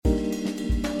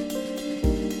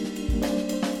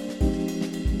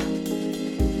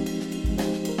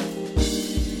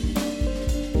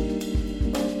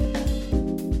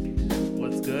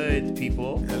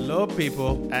Hello,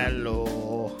 people.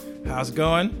 Hello. How's it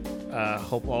going?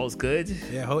 Hope all's good.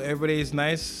 Yeah, hope everybody's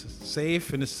nice,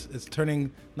 safe, and it's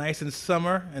turning nice in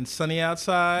summer and sunny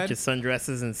outside. Just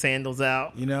sundresses and sandals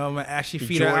out. You know, my ashy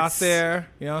feet are out there.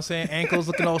 You know what I'm saying? Ankles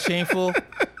looking all shameful.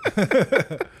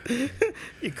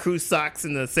 Your crew socks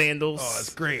and the sandals. Oh,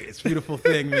 it's great. It's a beautiful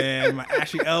thing, man. My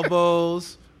ashy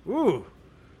elbows. Ooh.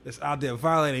 It's out there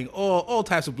violating all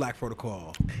types of black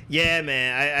protocol. Yeah,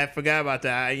 man. I forgot about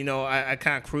that. I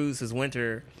kind of cruise this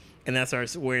winter, and I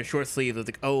started wearing short sleeves. I was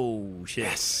like, oh, shit.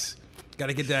 Yes. Got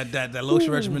to get that lotion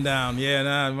regimen down. Yeah,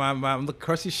 nah, my look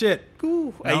crusty shit.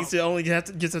 Ooh. No. I used to only have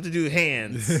to do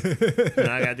hands.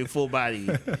 Now I got to do full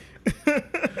body.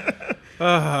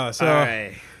 All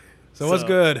right. So what's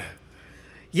good?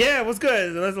 Yeah, what's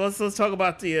good? Let's talk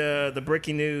about the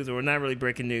breaking news, or not really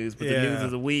breaking news, but the news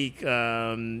of the week.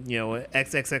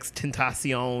 XXX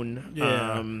Tentacion.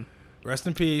 Yeah. Rest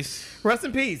in peace. Rest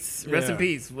in peace. Rest in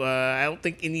peace. I don't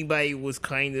think anybody was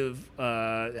kind of.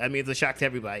 It's a shock to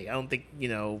everybody. I don't think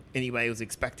anybody was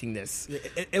expecting this.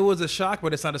 It was a shock,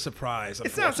 but it's not a surprise.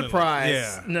 It's not a surprise.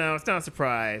 Yeah. No, it's not a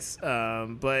surprise.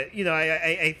 But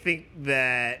I think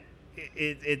that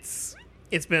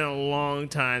it's been a long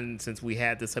time since we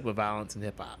had this type of violence in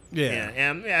hip hop. Yeah.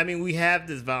 And I mean, we have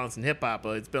this violence in hip hop,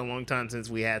 but it's been a long time since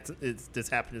we had this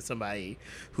happen to somebody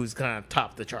who's kind of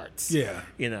topped the charts. Yeah.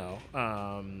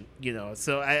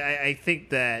 So I think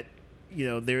that,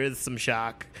 there is some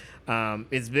shock.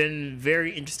 It's been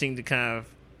very interesting to kind of.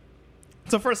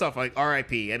 So first off, like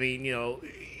RIP. I mean,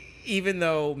 even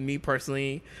though me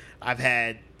personally, I've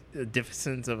had a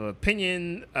difference of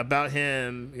opinion about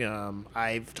him.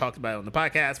 I've talked about it on the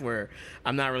podcast where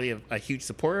I'm not really a huge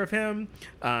supporter of him.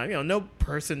 No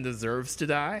person deserves to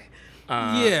die.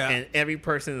 And every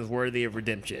person is worthy of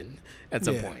redemption at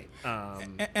some point.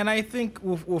 And I think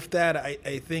with that,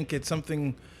 I think it's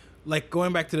something like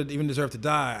going back to the even deserve to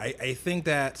die. I think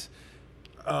that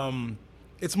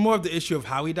it's more of the issue of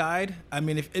how he died. I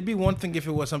mean, if it'd be one thing if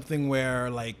it was something where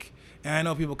like. And I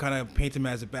know people kind of paint him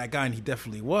as a bad guy, and he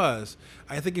definitely was.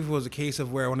 I think if it was a case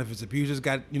of where one of his abusers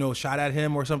got, shot at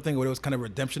him or something, where it was kind of a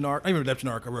redemption arc, not even a redemption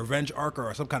arc, a revenge arc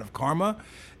or some kind of karma,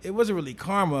 it wasn't really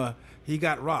karma. He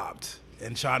got robbed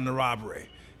and shot in a robbery.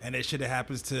 And it shit that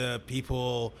happens to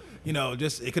people,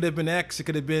 it could have been X, it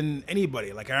could have been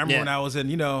anybody. Like I remember when I was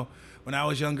when I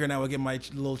was younger and I would get my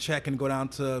little check and go down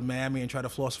to Miami and try to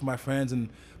floss for my friends and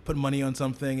put money on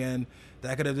something, and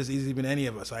that could have just easily been any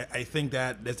of us. I think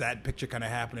that there's that picture kind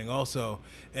of happening also.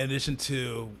 In addition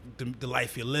to the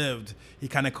life he lived, he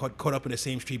kind of caught up in the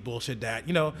same street bullshit that,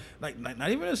 like not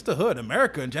even just the hood,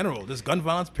 America in general, just gun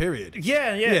violence, period.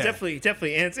 Yeah,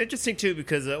 definitely. And it's interesting, too,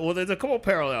 because, there's a couple of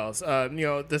parallels.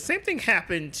 The same thing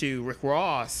happened to Rick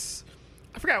Ross.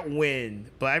 I forgot when,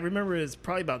 but I remember it was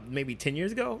probably about maybe 10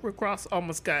 years ago. Rick Ross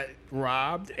almost got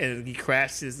robbed, and he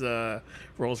crashed his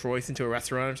Rolls Royce into a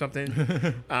restaurant or something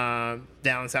down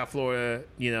in South Florida.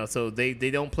 So they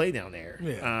don't play down there.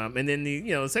 Yeah. And then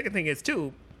the second thing is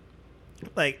too,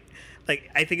 like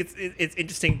I think it's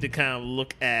interesting to kind of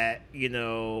look at he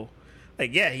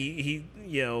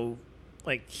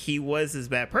he was this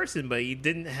bad person, but he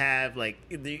didn't have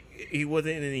he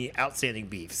wasn't in any outstanding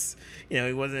beefs.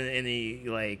 He wasn't in any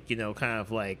kind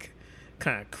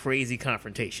of crazy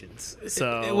confrontations.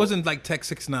 So it wasn't like Tech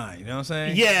 6ix9ine. You know what I'm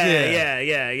saying?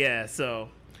 Yeah. So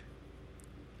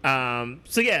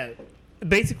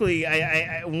basically,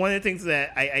 I one of the things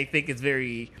that I think is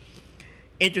very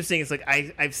interesting is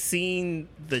I've seen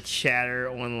the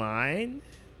chatter online,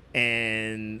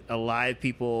 and a lot of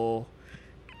people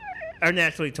are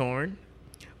naturally torn,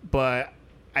 but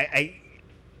I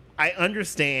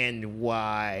understand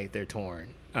why they're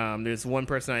torn. There's one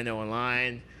person I know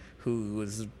online who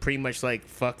was pretty much like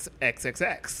fucks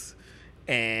XXX,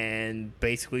 and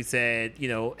basically said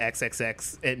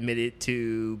XXX admitted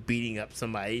to beating up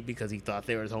somebody because he thought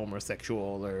they were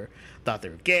homosexual or thought they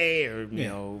were gay or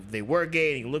they were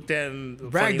gay, and he looked at him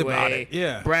bragged about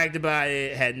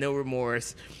it, had no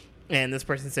remorse. And this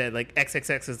person said,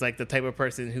 XXX is the type of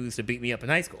person who used to beat me up in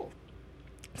high school.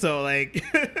 So, I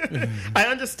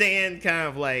understand kind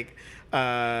of why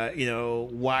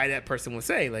that person would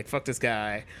say, fuck this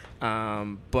guy.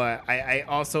 But I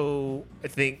also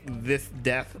think this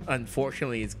death,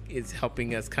 unfortunately, is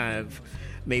helping us kind of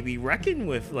maybe reckon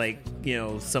with,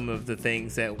 some of the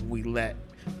things that we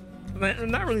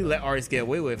not really let artists get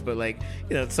away with, but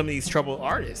some of these troubled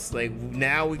artists,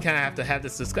 now we kind of have to have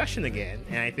this discussion again.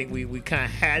 And I think we kind of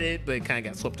had it, but it kind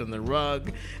of got swept under the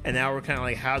rug. And now we're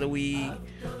kind of how do we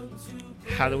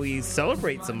how do we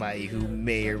celebrate somebody who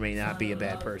may or may not be a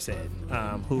bad person?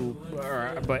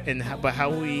 But how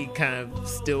we kind of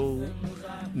still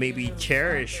maybe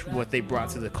cherish what they brought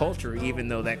to the culture, even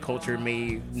though that culture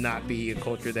may not be a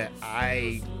culture that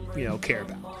I, care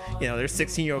about. There's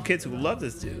 16-year-old kids who love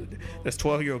this dude. There's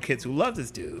 12-year-old kids who love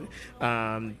this dude.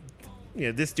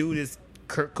 This dude is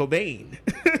Kurt Cobain.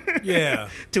 Yeah.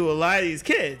 To a lot of these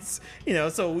kids,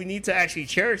 so we need to actually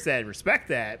cherish that and respect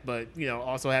that, but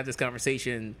also have this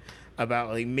conversation about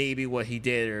like maybe what he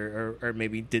did or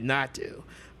maybe did not do.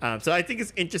 So I think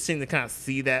it's interesting to kind of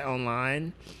see that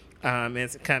online, and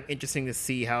it's kind of interesting to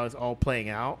see how it's all playing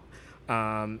out.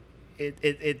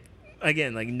 It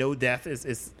again, like, no death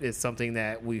is something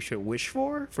that we should wish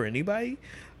for anybody.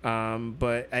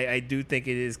 But I do think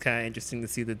it is kind of interesting to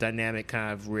see the dynamic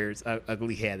kind of rear its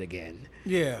ugly head again.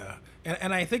 Yeah.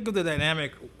 And I think of the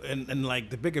dynamic and like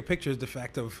the bigger picture is the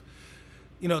fact of,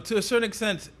 to a certain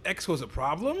extent, X was a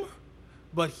problem,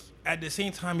 but at the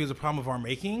same time, he was a problem of our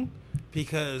making,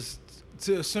 because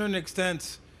to a certain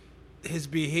extent, his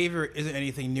behavior isn't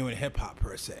anything new in hip hop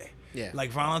per se. Yeah.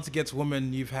 Like violence against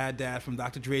women, you've had that from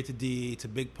Dr. Dre to D to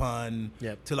Big Pun.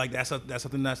 Yep. To like that's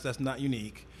something that's not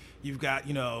unique. You've got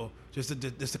just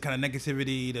the kind of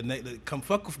negativity, the come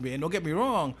fuck with me. And don't get me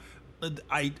wrong,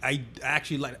 I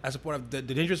actually like, as a part of the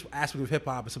dangerous aspect of hip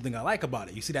hop is something I like about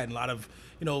it. You see that in a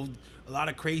lot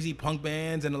of crazy punk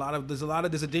bands, and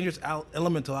there's a dangerous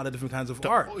element to a lot of different kinds of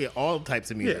art. Yeah, all types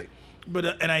of music. Yeah.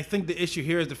 But and I think the issue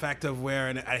here is the fact of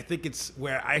and I think it's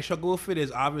where I struggle with it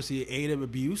is obviously A, the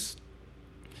abuse,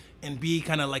 and B,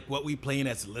 kind of like what we playing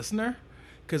as a listener.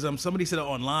 Because somebody said it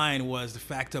online was the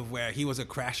fact of where he was a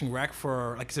crashing wreck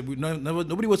for, like I said,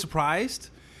 nobody was surprised,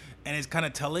 and it's kind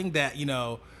of telling that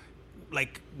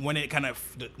like when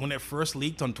it first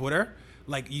leaked on Twitter,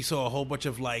 like you saw a whole bunch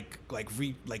of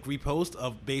repost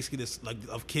of basically this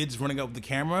of kids running up with the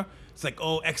camera. It's like,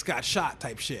 oh, X got shot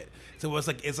type shit. So it's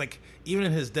like even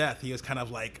in his death, he was kind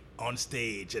of like on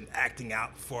stage and acting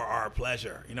out for our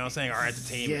pleasure. You know what I'm saying? Our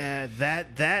entertainment. Yeah,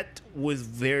 that was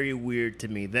very weird to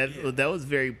me. That was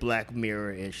very Black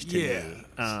Mirror-ish to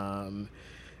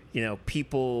me.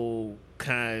 People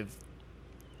kind of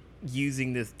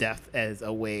using this death as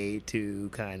a way to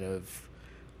kind of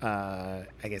I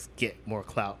guess get more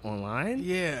clout online.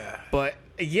 Yeah. But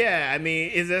yeah, I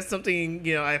mean, is that something,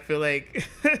 I feel like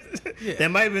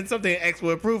that might have been something X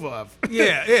would approve of.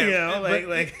 Yeah. Yeah,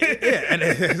 and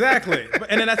exactly.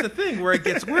 And then that's the thing where it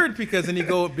gets weird, because then you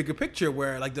go bigger picture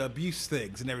where like the abuse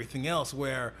things and everything else,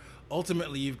 where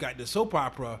ultimately you've got the soap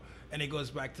opera, and it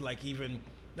goes back to like even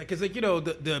like it's like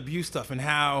the abuse stuff and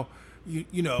how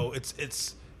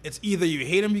it's either you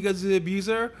hate him because he's an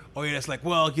abuser, or you're just like,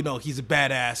 well, he's a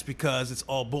badass because it's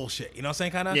all bullshit. You know what I'm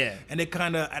saying? Kind of? Yeah. And it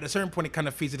kind of, at a certain point, it kind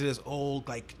of feeds into this old,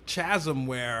 like, chasm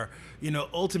where,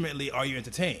 ultimately, are you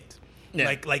entertained?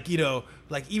 Yeah.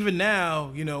 Like even now,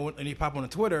 when you pop on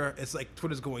Twitter, it's like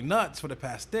Twitter's going nuts for the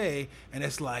past day, and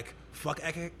it's like, fuck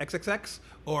XXX,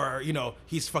 or,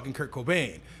 he's fucking Kurt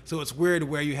Cobain. So it's weird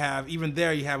where you have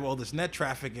all this net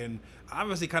traffic and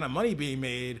obviously kind of money being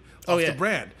made off the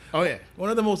brand. Oh, yeah. One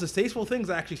of the most distasteful things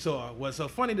I actually saw was so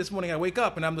funny this morning. I wake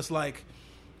up and I'm just like,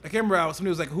 I can't remember, somebody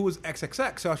was like, who is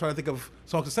XXX? So I was trying to think of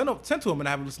songs to send to him, and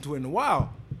I haven't listened to it in a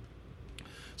while.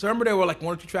 So I remember there were like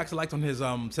one or two tracks I liked on his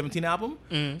 17 album.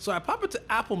 Mm-hmm. So I pop it to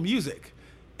Apple Music.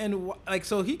 And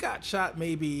so he got shot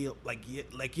maybe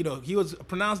he was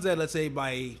pronounced dead, let's say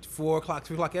by 4 o'clock,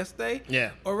 3 o'clock yesterday.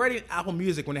 Yeah. Already in Apple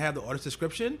Music, when they have the artist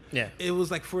description, it was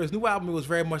like for his new album, it was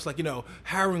very much like,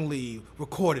 harrowingly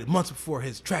recorded months before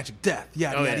his tragic death,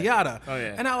 yada, yada. Oh,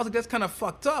 yeah. And I was like, that's kind of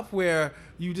fucked up, where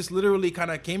you just literally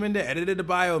kind of came in there, edited the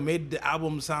bio, made the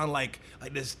album sound like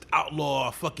this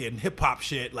outlaw fucking hip hop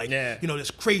shit,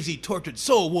 this crazy tortured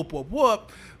soul, whoop, whoop,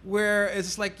 whoop. Where it's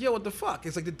just like, yo, what the fuck?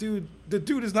 It's like the dude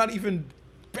is not even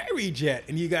buried yet,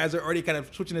 and you guys are already kind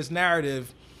of switching this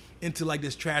narrative into like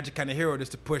this tragic kind of hero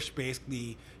just to push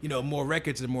basically, more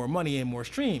records and more money and more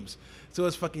streams. So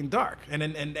it's fucking dark, and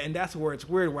that's where it's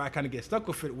weird, where I kind of get stuck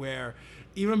with it, where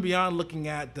even beyond looking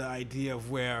at the idea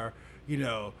of where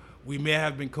we may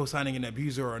have been co-signing an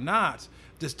abuser or not,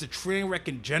 just the train wreck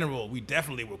in general, we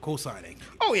definitely were co-signing.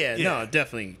 Oh yeah, no,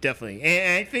 definitely,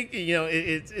 and I think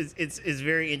it's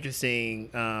very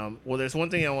interesting. Well, there's one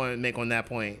thing I want to make on that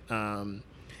point. I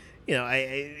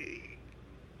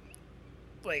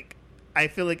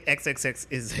feel like XXX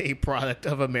is a product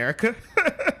of America.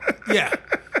 Yeah,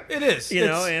 it is.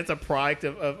 And it's a product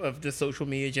of the social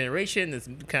media generation. This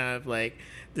kind of like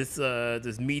this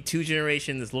Me Too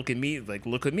generation. This look at me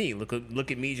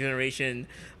generation.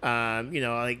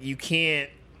 You can't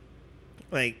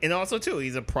Like, and also too,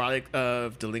 he's a product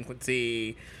of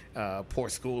delinquency, poor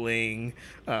schooling,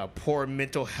 poor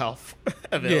mental health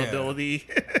availability.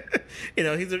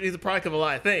 He's a product of a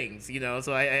lot of things.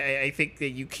 So I think that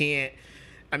you can't.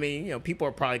 I mean, people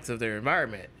are products of their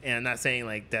environment, and I'm not saying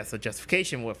like that's a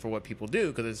justification for what people do,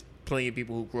 because there's plenty of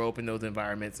people who grow up in those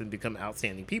environments and become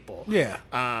outstanding people. Yeah.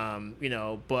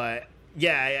 But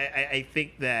yeah, I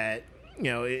think that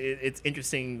it's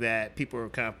interesting that people are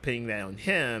kind of pinning that on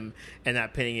him and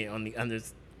not pinning it on the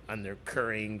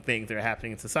undercurring things that are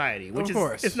happening in society, which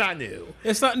it's not new.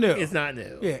 It's not new. It's not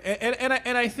new. Yeah,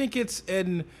 and I think it's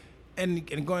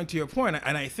and going to your point,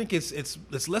 and I think it's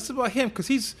less about him,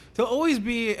 because there'll always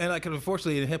be, and like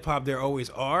unfortunately in hip hop there always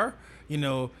are,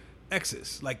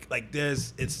 exes. Like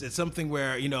there's it's something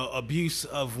where abuse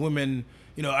of women.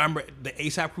 I remember the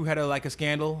ASAP crew had a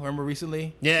scandal. Remember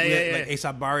recently? Yeah. Like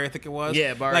ASAP Bari, I think it was.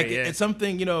 Yeah, Bari. Like it's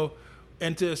something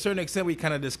and to a certain extent we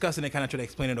kind of discuss it and kind of try to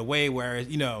explain it away. Where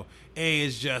A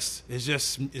is just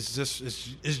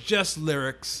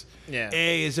lyrics. Yeah.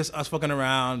 A is just us fucking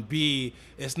around. B,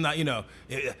 it's not,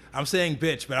 I'm saying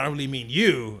bitch, but I don't really mean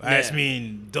you. I just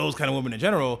mean those kind of women in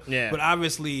general. Yeah. But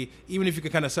obviously, even if you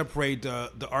could kind of separate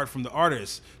the art from the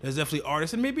artist, there's definitely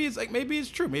artists. And maybe it's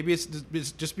true. Maybe it's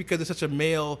just because it's such a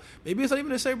male, maybe it's not even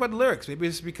necessarily about the lyrics. Maybe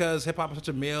it's because hip hop is such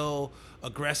a male,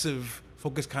 aggressive,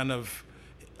 focused kind of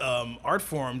art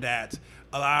form that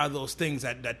a lot of those things,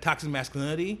 that toxic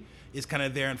masculinity is kind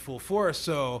of there in full force.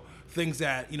 So things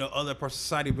that other parts of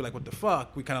society would be like, what the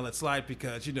fuck, we kind of let slide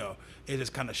because it's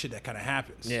just kind of shit that kind of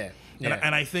happens. Yeah.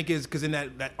 And I think is because in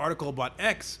that article about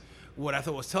X, what I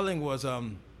thought was telling was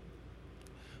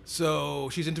so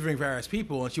she's interviewing various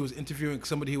people, and she was interviewing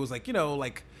somebody who was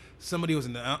like somebody who was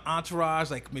in the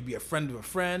entourage, like maybe a friend of a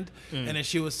friend, and then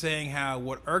she was saying how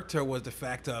what irked her was the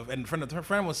fact of, and her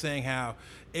friend was saying how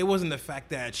it wasn't the fact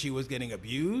that she was getting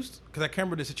abused, because I can't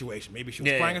remember the situation. Maybe she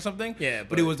was crying or something. Yeah,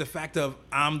 but it was the fact of,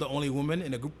 I'm the only woman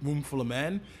in a room full of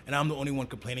men, and I'm the only one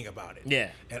complaining about it. Yeah.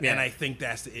 And I think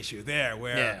that's the issue there,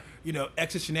 where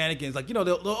ex's shenanigans, like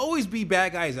there'll always be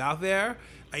bad guys out there.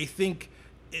 I think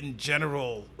in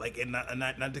general, like, and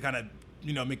not to kind of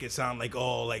make it sound like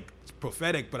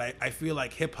prophetic, but I feel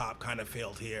like hip hop kind of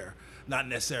failed here, not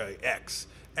necessarily X.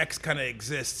 X kind of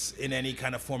exists in any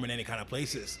kind of form in any kind of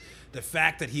places. The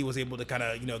fact that he was able to kind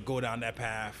of go down that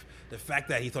path, the fact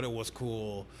that he thought it was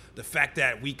cool, the fact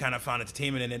that we kind of found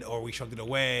entertainment in it, or we shrugged it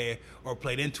away, or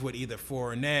played into it either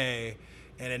for or nay,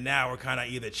 and then now we're kind of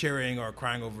either cheering or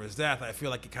crying over his death. I feel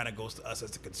like it kind of goes to us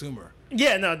as the consumer.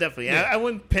 Yeah, no, definitely. Yeah. I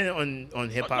wouldn't pin it on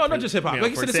hip hop. No, not just hip hop.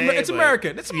 Like you said, it's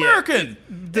American. It's American.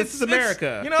 This is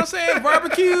America. You know what I'm saying?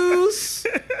 Barbecues,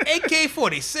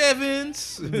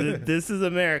 AK-47s. This is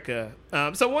America.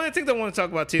 So one of the things I want to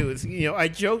talk about too is, I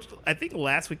joked, I think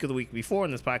last week or the week before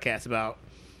in this podcast about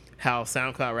how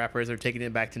SoundCloud rappers are taking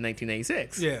it back to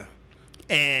 1986. Yeah.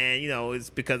 And, it's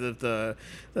because of the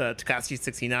Tekashi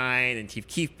 69 and Chief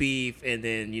Keef beef, and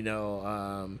then,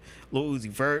 Lil Uzi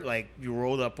Vert, like, you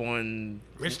rolled up on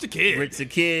Rich the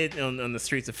Kid on the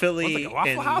streets of Philly. Was it like a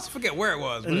Waffle House? I forget where it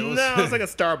was. But it was like a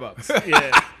Starbucks.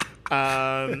 Yeah.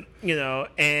 And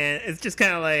it's just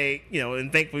kind of like,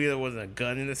 and thankfully there wasn't a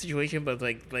gun in the situation, but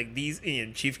like these,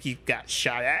 Chief Keef got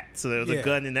shot at, so there was a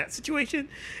gun in that situation.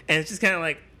 And it's just kind of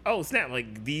like, oh snap,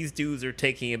 like these dudes are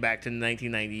taking it back to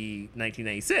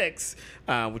 1996,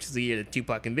 which is the year that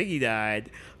Tupac and Biggie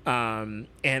died, and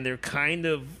they're kind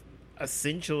of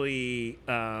essentially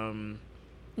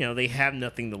they have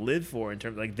nothing to live for in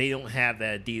terms of, like, they don't have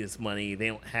that Adidas money, they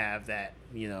don't have that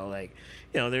they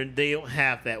don't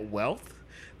have that wealth.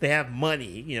 They have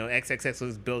money, XXX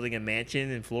was building a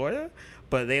mansion in Florida,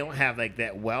 but they don't have like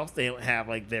that wealth, they don't have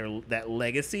like that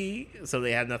legacy, so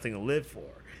they have nothing to live for.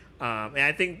 And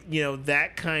I think,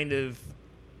 that kind of,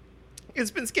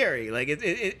 it's been scary. Like,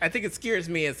 I think it scares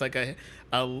me as like a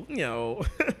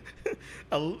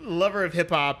a lover of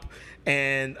hip hop,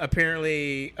 and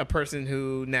apparently a person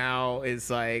who now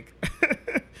is like,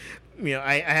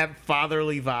 I have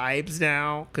fatherly vibes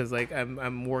now, because like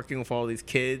I'm working with all these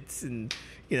kids, and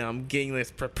I'm getting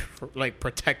this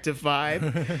protective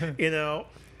vibe,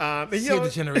 Save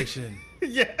the generation.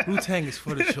 Yeah, Wu-Tang is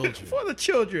for the children. For the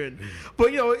children. But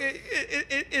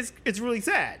it's really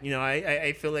sad.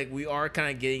 I feel like we are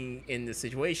kind of getting in this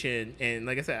situation, and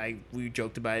like I said, we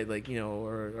joked about it, like,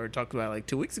 or talked about it like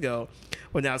 2 weeks ago,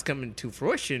 but now it's coming to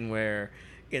fruition where,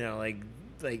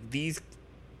 like these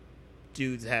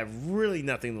dudes have really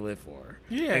nothing to live for.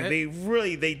 Yeah,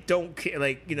 like they don't care.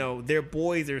 Like, their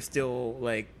boys are still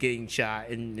like getting shot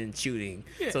and shooting,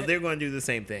 so they're going to do the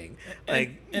same thing.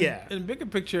 Like, and bigger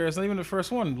picture, it's not even the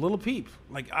first one. Lil Peep,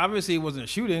 like, obviously it wasn't a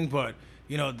shooting, but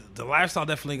the lifestyle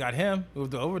definitely got him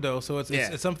with the overdose. So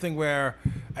it's something where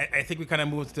I think we kind of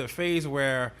moved to a phase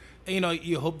where,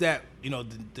 you hope that,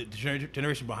 the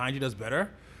generation behind you does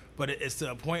better. But it's to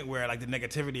a point where, like, the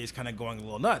negativity is kind of going a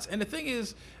little nuts. And the thing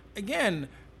is, again,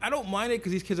 I don't mind it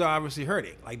because these kids are obviously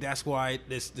hurting. Like, that's why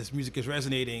this music is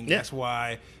resonating. Yeah. That's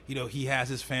why, he has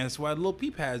his fans. That's why Lil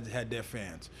Peep had their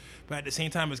fans. But at the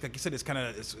same time, it's like you said, it's kind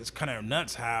of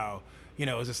nuts how,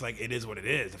 it's just like, it is what it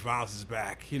is. The violence is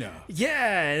back,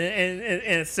 Yeah, and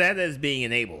it's sad that it's being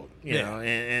enabled, you know.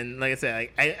 And like I said,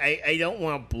 I don't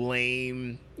want to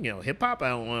blame, hip hop. I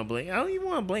don't even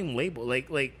want to blame label.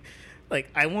 Like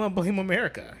I want to blame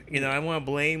America. I want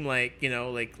to blame like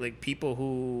people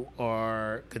who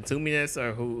are consuming this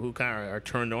or who kind of are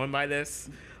turned on by this,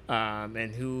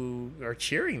 and who are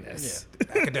cheering this.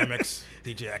 Yeah. Academics,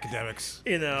 DJ academics.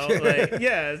 It's just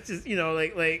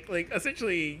like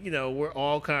essentially, we're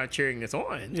all kind of cheering this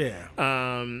on. Yeah.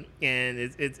 And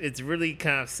it's really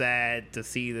kind of sad to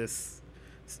see this,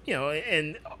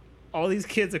 and all these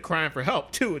kids are crying for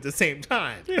help too at the same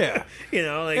time. Yeah.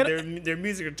 Their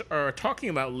music are talking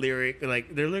about their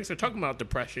lyrics are talking about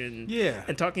depression. Yeah.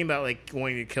 And talking about like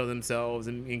going to kill themselves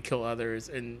and kill others,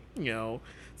 and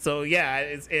so yeah,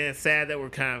 it's sad that we're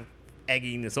kind of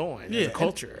egging this on as a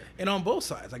culture. And on both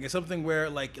sides, like, it's something where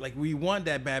like we want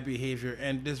that bad behavior,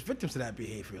 and there's victims to that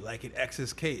behavior. Like in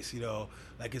X's case,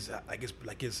 it's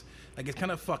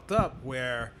kind of fucked up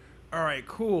where, all right,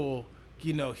 cool.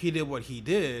 He did what he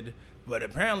did, but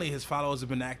apparently his followers have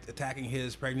been attacking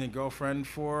his pregnant girlfriend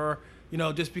for,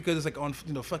 just because it's like on,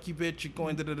 fuck you, bitch, you're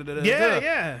going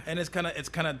yeah. And it's kind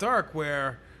of dark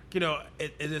where,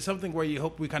 it is something where you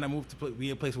hope we kind of move to be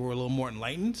a place where we're a little more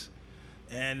enlightened,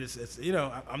 and it's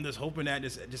I'm just hoping that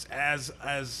just as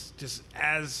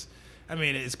I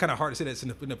mean, it's kind of hard to say that it's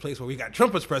in a place where we got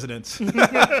Trump as president.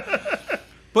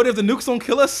 But if the nukes don't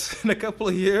kill us in a couple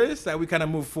of years, that we kind of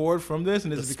move forward from this,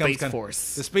 and this becomes Space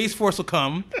Force. The Space Force will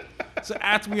come. So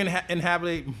after we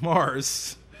inhabit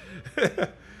Mars,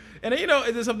 and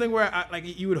it is something where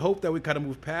you would hope that we kind of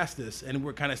move past this, and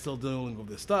we're kind of still dealing with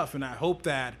this stuff. And I hope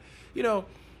that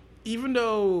even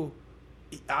though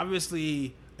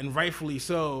obviously and rightfully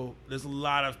so, there's a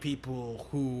lot of people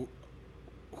who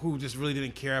just really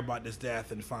didn't care about this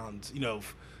death and found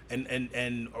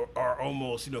and are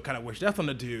almost kind of wish death on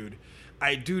the dude.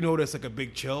 I do notice like a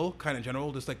big chill kind of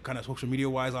general, just like kind of social media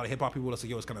wise. A lot of hip hop people that's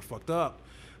like, it's kind of fucked up.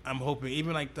 I'm hoping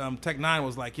even like Tech Nine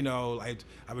was like, I've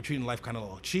been treating life kind of a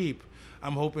little cheap.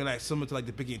 I'm hoping like similar to like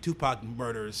the Biggie and Tupac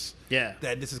murders. Yeah.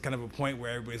 That this is kind of a point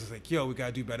where everybody's just like, we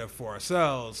gotta do better for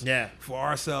ourselves. Yeah. For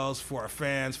ourselves, for our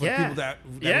fans, for the people that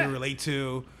we relate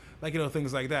to. Like,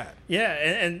 things like that. Yeah,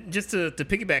 and just to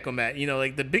piggyback on that,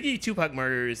 like the Biggie Tupac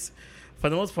murders, for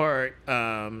the most part,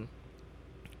 that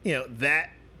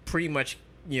pretty much,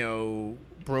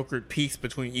 brokered peace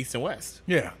between East and West.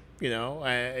 Yeah.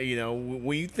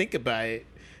 When you think about it,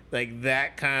 like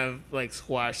that kind of like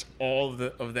squashed all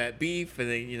of that beef, and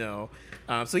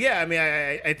then so yeah, I mean,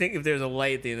 I think if there's a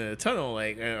light at the end of the tunnel,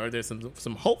 like, or there's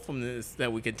some hope from this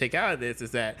that we can take out of this,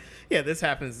 is that this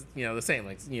happens, the same,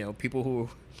 like, people who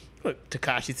look,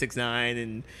 Tekashi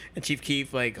 6ix9ine and Chief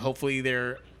Keef, like, hopefully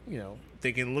they're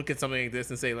they can look at something like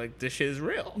this and say, like, this shit is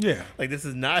real. Yeah, like, this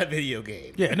is not a video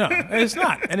game. Yeah, no, it's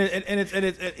not, and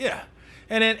it's yeah.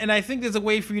 And I think there's a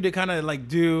way for you to kind of like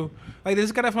do like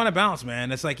this. Gotta find a balance,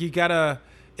 man. It's like you gotta.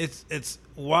 It's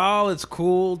while it's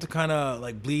cool to kind of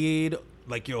like bleed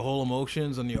like your whole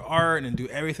emotions on your art and do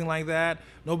everything like that.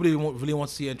 Nobody really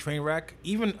wants to see a train wreck.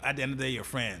 Even at the end of the day, your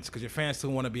fans, because your fans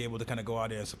still want to be able to kind of go out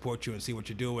there and support you and see what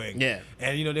you're doing. Yeah.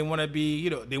 And they want to be,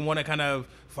 they want to kind of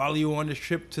follow you on this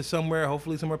trip to somewhere,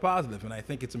 hopefully somewhere positive. And I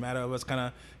think it's a matter of us kind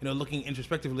of looking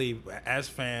introspectively as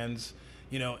fans.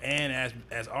 And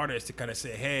as artists to kind of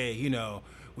say, hey,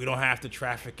 we don't have to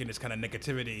traffic in this kind of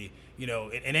negativity, in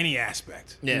any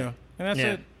aspect. Yeah. And that's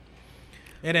it.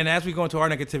 And then as we go into our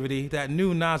negativity, that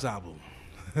new Nas album.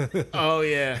 Oh,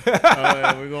 yeah.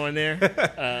 We're going there?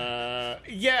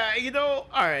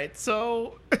 All right,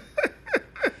 so.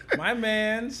 My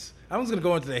man's, I'm just going to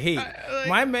go into the hate.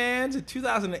 My man's in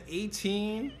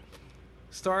 2018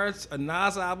 starts a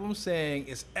Nas album saying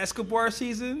it's Escobar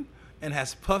season, and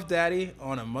has Puff Daddy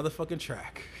on a motherfucking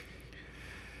track.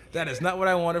 That is not what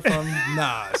I wanted from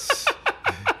Nas.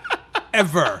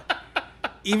 Ever.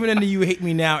 Even in the You Hate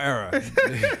Me Now era.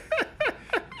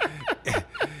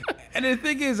 And the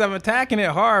thing is, I'm attacking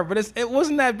it hard, but it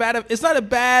wasn't that bad. It's not a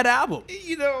bad album.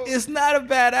 It's not a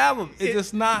bad album. It's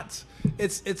just not.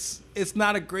 It's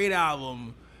not a great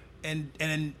album, and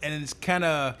it's kind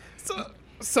of.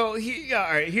 So all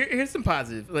right. Here's some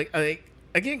positive. Like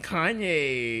again,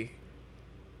 Kanye.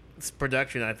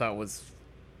 Production I thought was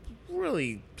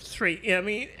really straight. I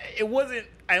mean, it wasn't.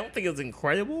 I don't think it was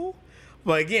incredible,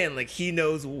 but again, like he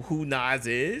knows who Nas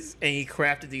is, and he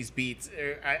crafted these beats.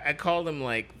 I call them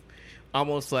like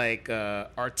almost like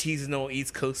artisanal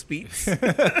East Coast beats.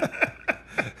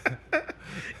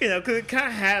 You know, because it kind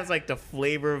of has like the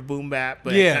flavor of boom bap,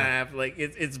 but it kind of like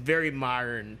it's very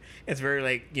modern. It's very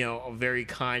like, you know, very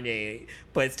Kanye,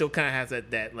 but it still kind of has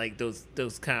that like those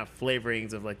kind of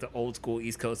flavorings of like the old school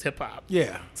East Coast hip hop.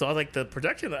 Yeah. So I was like, the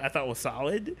production I thought was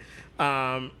solid.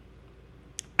 I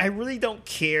really don't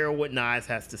care what Nas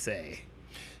has to say.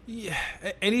 Yeah,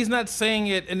 and he's not saying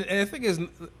it. And the thing is,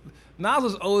 Nas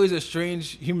was always a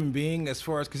strange human being as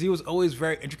far as because he was always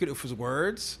very intricate with his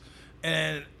words.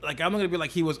 And like I'm not gonna be like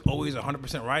he was always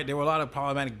 100% right. There were a lot of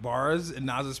problematic bars in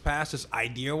Nas's past, just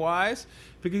idea wise,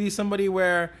 because he's somebody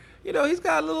where you know he's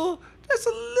got just a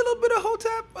little bit of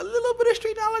hotep, a little bit of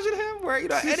street knowledge in him. Where you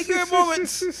know at any given moment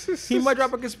he might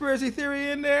drop a conspiracy theory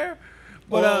in there.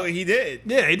 But he did.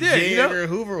 Yeah, he did. J. Edgar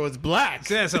Hoover was black.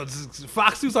 Yeah, so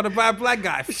Fox News started by a black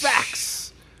guy.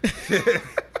 Facts.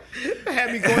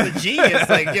 Had me going to Genius,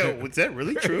 like, yo, was that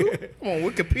really true? I'm on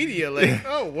Wikipedia, like,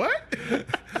 oh, what?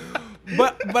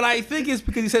 But I think it's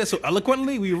because he said it so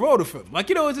eloquently, we wrote with him. Like,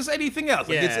 you know, it's just anything else.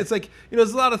 Like, Yeah. it's like, you know,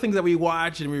 there's a lot of things that we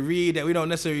watch and we read that we don't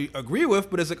necessarily agree with,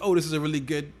 but it's like, oh, this is a really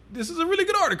good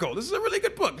article. This is a really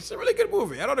good book. This is a really good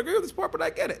movie. I don't agree with this part, but I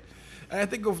get it. And I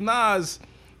think with Nas,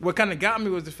 what kind of got me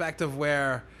was the fact of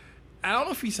where, I don't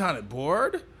know if he sounded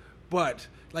bored, but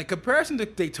like comparison to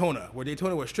Daytona, where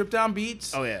Daytona was stripped down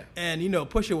beats. Oh, yeah. And, you know,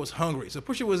 Pusha was hungry. So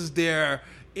Pusha was there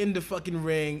in the fucking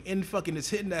ring,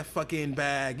 just hitting that fucking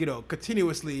bag, you know,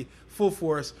 continuously, full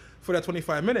force for that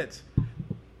 25 minutes.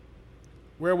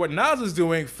 Where what Nas was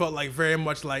doing felt like very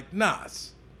much like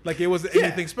Nas. Like it wasn't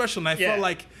anything special. And I felt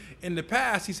like in the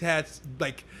past he's had,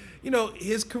 like, you know,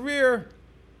 his career,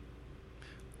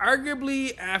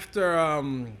 arguably after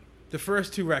the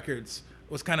first two records,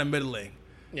 was kind of middling.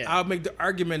 Yeah. I'll make the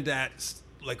argument that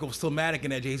like it was still Matic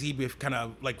and that Jay-Z beef kind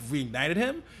of like reignited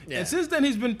him. Yeah. And since then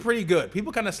he's been pretty good.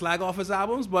 People kind of slag off his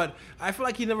albums, but I feel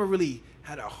like he never really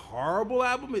had a horrible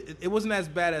album. It wasn't as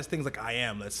bad as things like I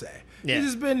Am, let's say. Yeah. He's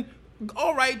just been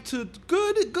all right to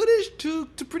goodish to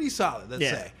pretty solid, let's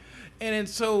say. And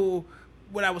so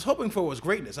what I was hoping for was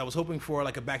greatness. I was hoping for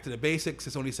like a back to the basics.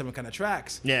 It's only 7 kind of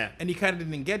tracks. Yeah. And he kind of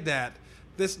didn't get that.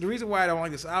 The reason why I don't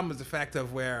like this album is the fact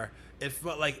of where it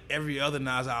felt like every other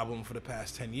Nas album for the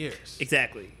past 10 years.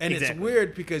 Exactly. And it's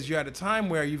weird because you're at a time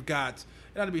where you've got,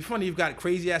 not to be funny, you've got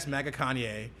crazy ass MAGA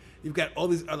Kanye. You've got all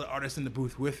these other artists in the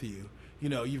booth with you. You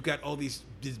know, you've got all these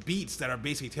beats that are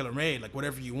basically tailor-made, like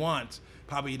whatever you want.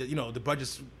 Probably, you know, the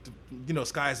budget's, you know,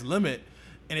 sky's the limit.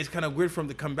 And it's kind of weird for him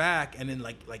to come back and then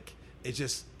like it's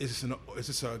just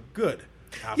a good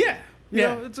album. Yeah. You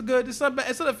know, it's not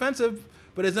offensive,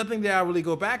 but it's nothing that I really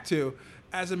go back to.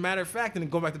 As a matter of fact, and then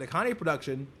going back to the Kanye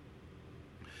production,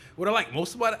 what I like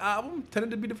most about the album tended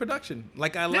to be the production.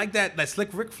 Like I like that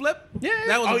Slick Rick flip. Yeah.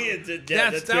 That was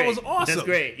that was awesome. That's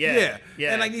great. Yeah.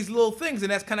 And like these little things,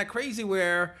 and that's kind of crazy.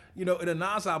 Where you know, in a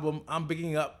Nas album, I'm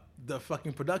picking up the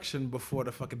fucking production before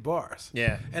the fucking bars.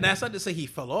 Yeah. And that's not to say he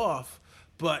fell off,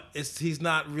 but he's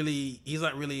not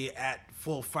really at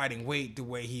full fighting weight the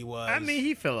way he was. I mean,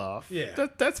 he fell off. Yeah.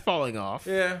 That's falling off.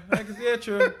 Yeah,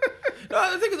 true.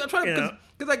 No, the thing is, I'm trying to,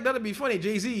 because like that'd be funny.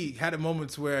 Jay-Z had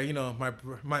moments where you know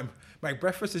my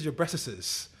breakfast is your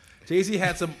breakfasts. Jay-Z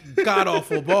had some god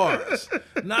awful bars.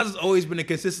 Nas has always been a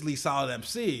consistently solid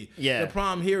MC. Yeah. The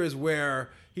problem here is where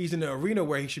he's in the arena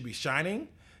where he should be shining,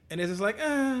 and it's just like,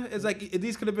 it's like if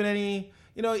these could have been any.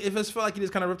 You know, if it's felt like he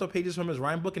just kind of ripped up pages from his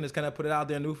rhyme book and just kind of put it out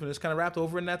there in Noof and just kind of rapped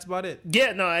over it and that's about it.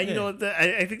 Yeah, no, you know,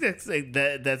 I think that's like,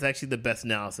 that's actually the best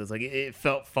analysis. Like, it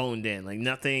felt phoned in. Like,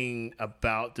 nothing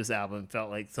about this album felt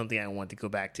like something I want to go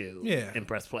back to and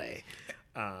press play.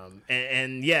 I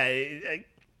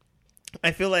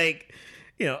feel like,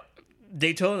 you know,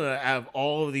 Daytona, out of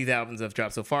all of these albums that have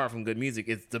dropped so far from Good Music,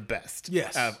 is the best.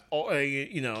 Yes.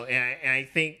 You know, and I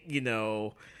think, you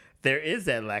know, there is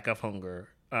that lack of hunger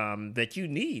that you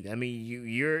need. I mean,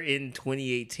 you're in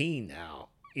 2018 now.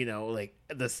 You know, like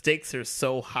the stakes are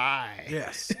so high.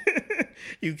 Yes.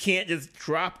 You can't just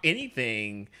drop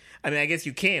anything. I mean, I guess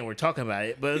you can. We're talking about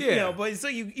it, but you know, but so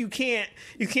you can't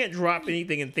drop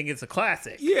anything and think it's a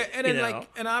classic. Yeah, and then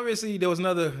and obviously there was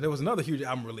another huge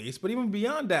album release, but even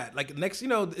beyond that, like next, you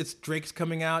know, it's Drake's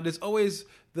coming out. There's always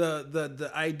the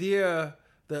idea.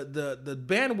 The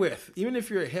bandwidth, even if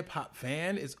you're a hip hop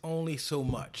fan, is only so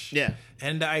much. Yeah.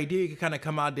 And the idea you can kind of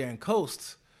come out there and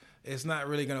coast, it's not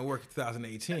really going to work in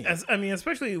 2018. I mean,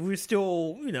 especially we're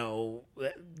still, you know,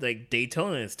 like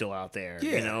Daytona is still out there.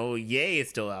 Yeah. You know, Ye is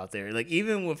still out there. Like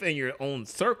even within your own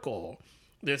circle,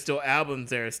 there's still albums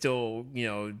that are still,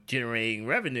 generating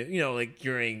revenue, like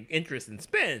generating interest and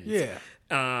spends. Yeah.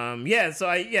 So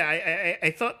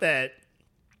I thought that,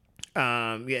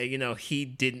 he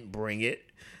didn't bring it.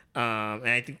 And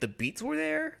I think the beats were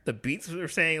there. The beats were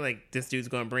saying like this dude's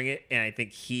gonna bring it, and I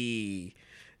think he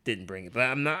didn't bring it. But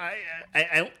I'm not.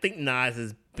 I don't think Nas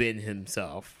has been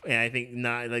himself, and I think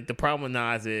Nas, like the problem with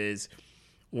Nas is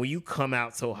when you come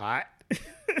out so hot. No,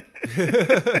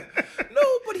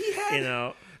 but he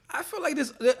had. I feel like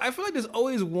there's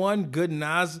always one good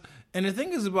Nas, and the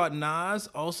thing is about Nas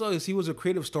also is he was a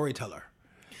creative storyteller,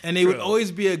 and they would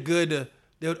always be a good.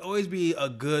 There would always be a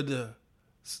good.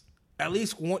 At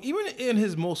least one, even in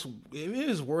his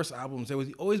worst albums, there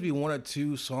would always be one or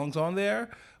two songs on there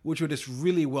which were just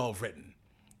really well written.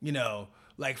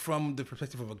 Like from the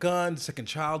perspective of a gun, Second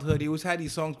Childhood, he always had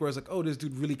these songs where it's like, oh, this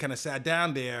dude really kind of sat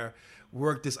down there,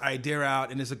 worked this idea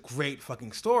out, and it's a great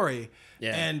fucking story.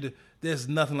 Yeah. And there's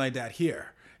nothing like that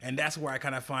here. And that's where I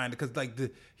kind of find, because like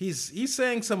he's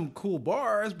saying some cool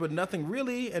bars, but nothing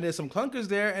really, and there's some clunkers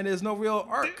there, and there's no real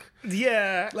arc.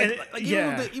 Yeah,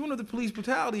 even with the police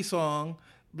brutality song,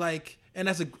 like, and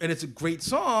it's a great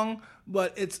song,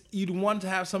 but you'd want to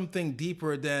have something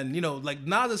deeper than like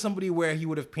Nas is somebody where he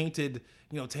would have painted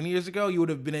 10 years ago, you would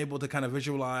have been able to kind of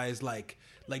visualize like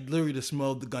literally the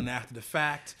smell of the gun after the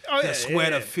fact, the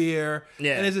sweat of fear,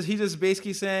 and he's just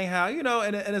basically saying how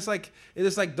and it's like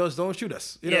don't shoot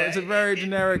us, it's a very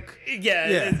generic.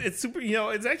 It's super.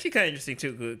 It's actually kind of interesting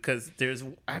too because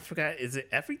I forgot, is it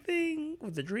Everything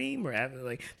with the Dream or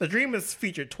like the Dream is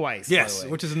featured twice? Yes,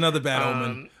 which is another bad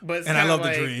omen. And I love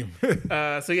the Dream.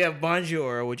 So you have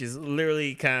Bonjour, which is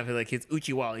literally kind of like his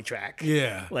Uchiwali track.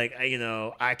 Yeah, like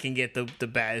I can get the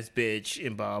baddest bitch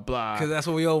and blah blah. Because that's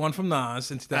what we all want from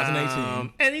Nas in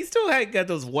 2018. And he still got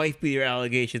those wife beater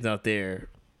allegations out there.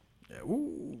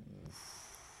 Ooh.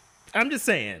 I'm just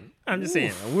saying.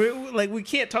 We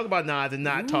can't talk about Nas and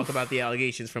not talk about the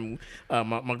allegations from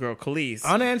my girl Khalees.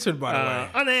 Unanswered, by the way.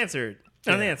 Unanswered.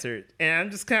 And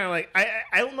I'm just kind of like, I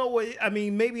don't know what. I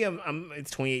mean, maybe it's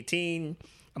 2018.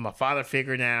 I'm a father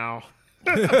figure now,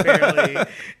 apparently,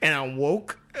 and I'm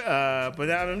woke. But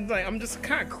I'm just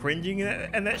kind of cringing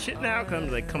at that shit now because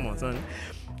I'm like, come on, son.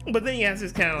 But then it's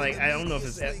just kind of like, I don't know if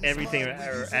it's Everything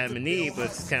or Adam and Eve, but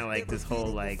it's kind of like this whole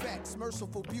like,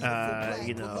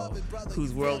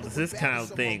 whose world is this kind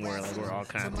of thing where like we're all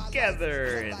kind of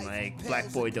together and like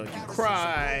Black Boy Don't You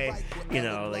Cry,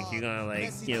 like you're gonna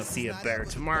like see a better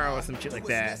tomorrow or some shit like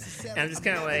that. And I'm just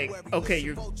kind of like, okay,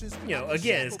 you're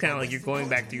again, it's kind of like you're going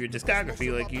back to your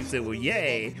discography, like you said, well,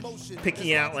 yay,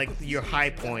 picking out like your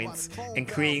high points and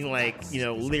creating like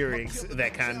lyrics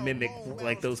that kind of mimic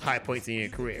like those high points in your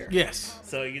career. Yes.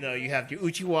 So you have your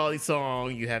Uchiwali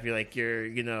song, you have your like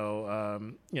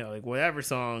like whatever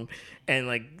song, and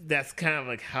like that's kind of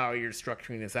like how you're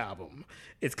structuring this album.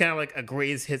 It's kind of like a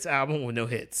greatest hits album with no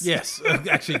hits. Yes,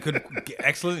 actually,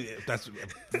 excellent. That's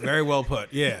very well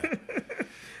put. Yeah.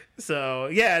 So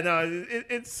yeah, no,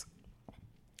 it's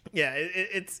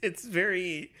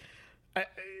very.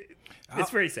 It's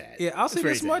very sad. Yeah, I'll say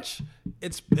this much: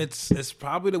 it's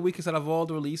probably the weakest out of all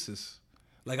the releases.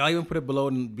 Like, I'll even put it below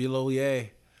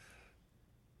Ye.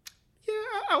 Yeah,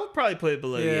 I would probably put it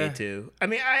below Ye too. I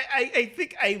mean, I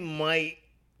think I might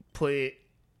put it.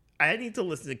 I need to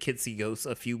listen to Kids See Ghosts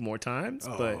a few more times,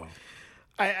 but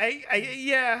I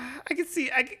can see.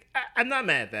 I'm not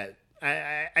mad at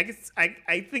that.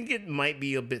 I think it might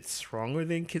be a bit stronger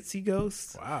than Kids See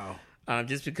Ghosts. Wow.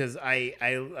 Just because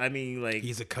I mean, like,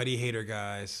 he's a Cudi hater,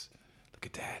 guys. Look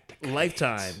at that.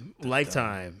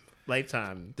 Lifetime.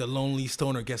 The lonely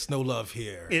stoner gets no love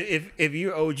here. If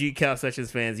you're OG Cal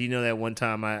Sessions fans, you know that one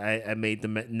time I made the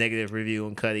negative review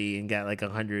on Cudi and got like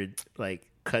 100 like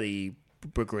Cudi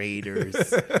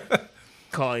brigaders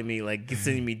calling me, like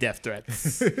sending me death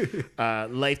threats.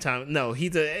 Lifetime. No,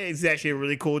 he's actually a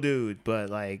really cool dude, but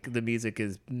like the music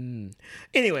is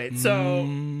anyway. So,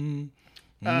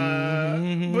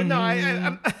 but no,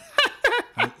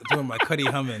 I'm doing my Cudi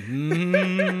humming.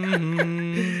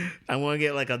 I want to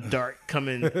get like a dart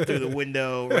coming through the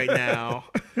window right now.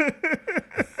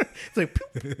 It's like,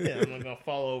 I'm not gonna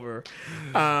fall over.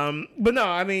 But no,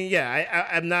 I mean, yeah,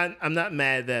 I'm not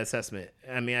mad at that assessment.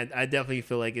 I mean, I definitely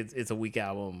feel like it's a weak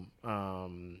album.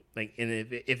 Like, and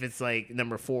if it's like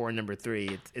number 4 or number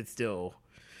 3, it's still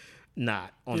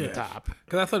not on the top.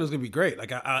 Because I thought it was gonna be great.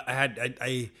 Like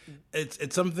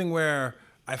it's something where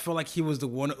I felt like he was the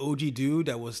one OG dude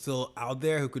that was still out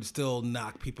there who could still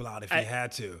knock people out if he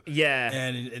had to. Yeah.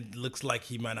 And it looks like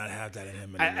he might not have that in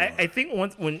him anymore. I think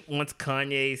once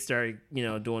Kanye started,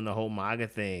 doing the whole MAGA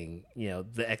thing,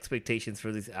 the expectations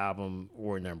for this album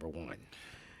were number 1.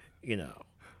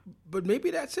 But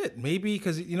maybe that's it. Maybe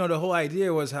because the whole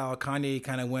idea was how Kanye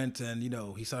kind of went and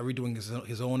he started redoing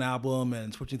his own album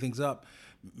and switching things up.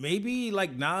 Maybe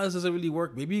like Nas doesn't really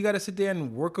work. Maybe you got to sit there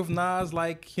and work with Nas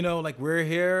like like we're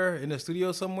here in the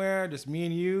studio somewhere, just me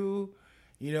and you,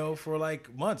 for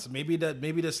like months. Maybe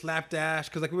the slapdash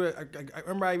because like I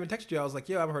remember I even texted you. I was like,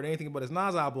 yo, I haven't heard anything about his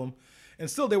Nas album. And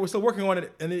still, they were still working on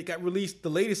it, and it got released the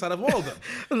latest out of all of them.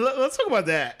 Let's talk about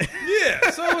that.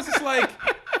 Yeah, so it was just like,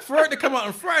 for it to come out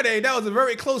on Friday, that was a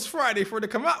very close Friday for it to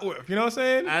come out with. You know what I'm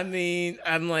saying? I mean,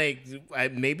 I'm like,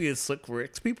 maybe it's Slick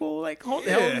Rick's people like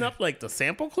holding up like the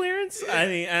sample clearance. Yeah. I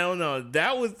mean, I don't know.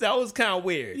 That was kind of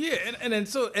weird. Yeah, and then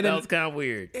that was kind of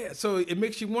weird. Yeah, so it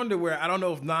makes you wonder where I don't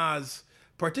know if Nas.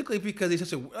 Particularly because he's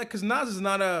such because Nas is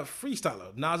not a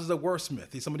freestyler. Nas is a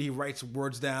wordsmith. He's somebody who writes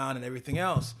words down and everything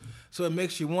else. So it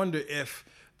makes you wonder if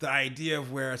the idea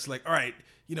of where it's like, all right,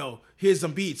 here's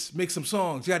some beats, make some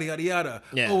songs, yada yada yada.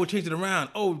 Yeah. Oh, we'll change it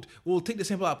around. Oh, we'll take this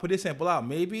sample out, put this sample out.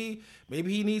 Maybe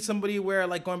he needs somebody where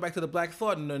like going back to the Black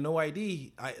Thought and the No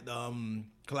ID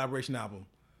collaboration album.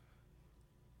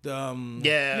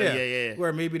 Yeah.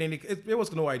 Where maybe they need, it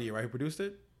was No ID, right? Who produced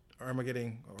it? Or am I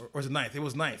getting? Or was it Ninth? It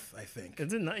was Ninth, I think.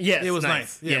 Is it Ninth? Yes, it was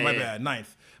Ninth. Yeah, my yeah. bad,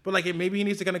 Ninth. But like, maybe he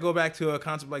needs to kind of go back to a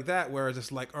concept like that, where it's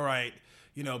just like, all right,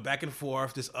 back and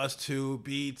forth, just us two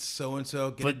beats, so and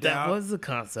so. But that was the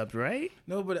concept, right?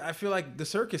 No, but I feel like the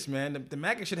circus, man. The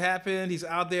maggot shit happened. He's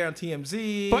out there on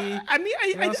TMZ. But I mean,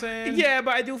 you know what I'm saying? Yeah,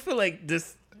 but I do feel like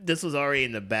this was already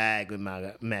in the bag when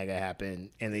MAGA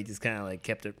happened, and they just kind of like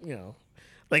kept it,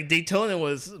 Like Daytona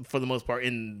was, for the most part,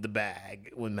 in the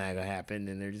bag when MAGA happened,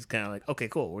 and they're just kind of like, okay,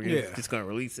 cool, we're just going to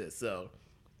release it. So,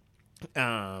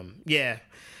 yeah.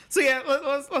 So yeah,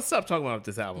 let's stop talking about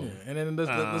this album. Yeah. And then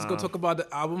let's go talk about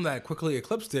the album that quickly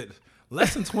eclipsed it.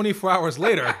 Less than 24 hours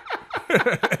later,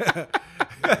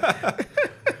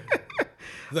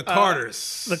 the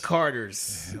Carters. The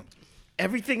Carters. Yeah.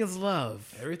 Everything is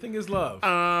love. Everything is love.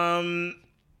 Again,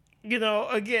 you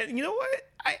know what?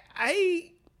 I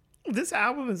this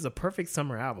album is the perfect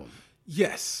summer album.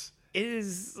 Yes. It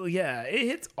is, yeah. It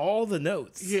hits all the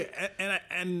notes. Yeah,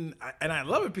 and I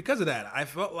love it because of that. I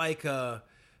felt like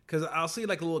because I'll see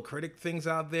like little critic things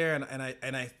out there,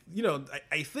 and I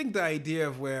think the idea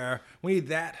of where when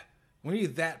you're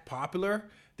that popular,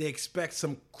 they expect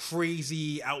some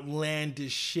crazy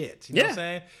outlandish shit. You know what I'm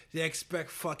saying? They expect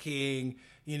fucking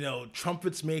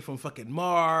trumpets made from fucking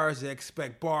Mars. They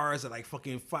expect bars at like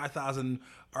fucking 5,000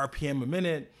 RPM a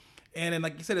minute. And then,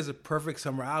 like you said, it's a perfect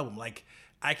summer album. Like,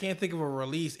 I can't think of a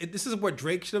release. This is what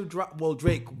Drake should have dropped. Well,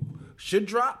 Drake should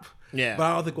drop. Yeah. But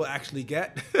I don't think we'll actually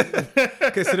get.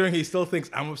 Considering he still thinks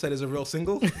I'm Upset is a real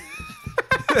single.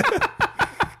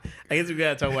 I guess we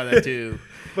gotta talk about that too.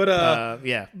 But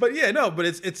yeah. But yeah, no. But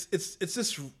it's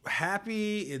just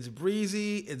happy. It's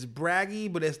breezy. It's braggy.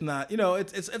 But it's not.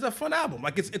 It's a fun album.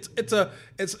 Like it's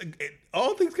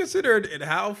all things considered, and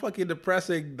how fucking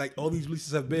depressing like all these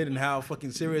releases have been, and how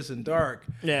fucking serious and dark.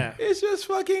 Yeah. It's just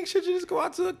fucking should you just go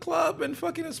out to a club and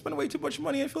fucking spend way too much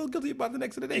money and feel guilty about the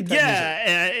next of the day.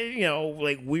 Yeah, and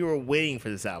like we were waiting for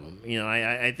this album.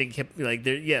 I think like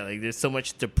there's so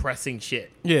much depressing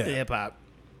shit. Yeah. In hip hop.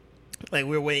 Like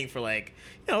we're waiting for like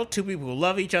two people who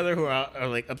love each other who are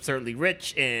like absurdly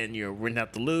rich and renting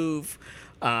out the Louvre,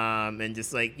 and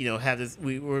just like have this.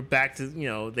 We're back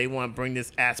to they want to bring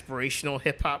this aspirational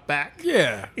hip hop back.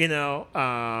 Yeah, and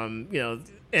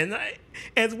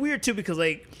it's weird too because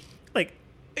like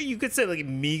you could say like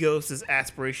Migos is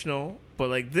aspirational,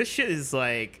 but like this shit is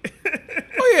like.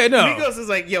 Oh yeah, no. Migos is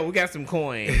like, yo, we got some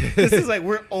coin. This is like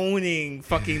we're owning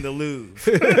fucking the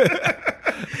Louvre.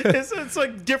 It's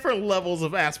like different levels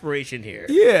of aspiration here.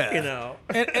 Yeah,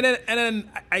 and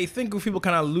then I think people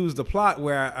kind of lose the plot.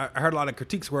 Where I heard a lot of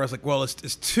critiques where it's like, well,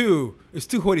 it's too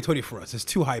hoity-toity for us. It's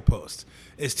too high post.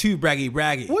 It's too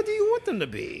braggy. What do you want them to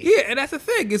be? Yeah, and that's the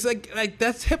thing. It's like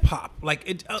that's hip hop.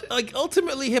 Like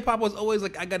ultimately, hip hop was always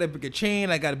like, I got a bigger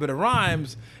chain, I got a bit of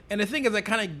rhymes. And the thing is, I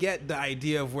kind of get the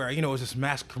idea of where it's just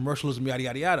mass commercialism, yada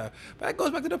yada yada. But it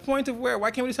goes back to the point of where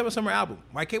why can't we just have a summer album?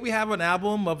 Why can't we have an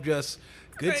album of just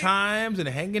good times and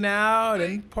hanging out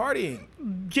and partying?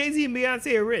 Jay-Z and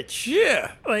Beyonce are rich.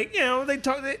 Yeah, like they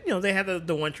talk. They had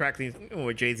the one track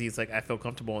where Jay-Z is like, I feel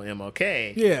comfortable in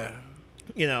MLK. Yeah.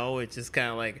 It's just kind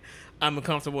of like I'm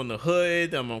comfortable in the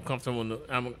hood. I'm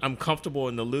comfortable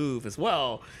in the Louvre as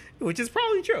well, which is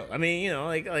probably true. I mean,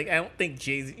 like I don't think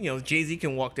Jay-Z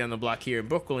can walk down the block here in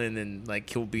Brooklyn and like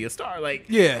he'll be a star. Like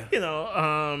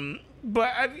but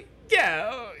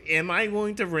am I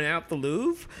going to rent out the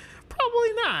Louvre?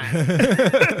 Probably not.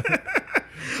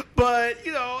 But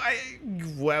I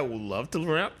would love to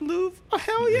rent out the Louvre. Oh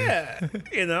hell yeah!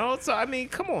 So I mean,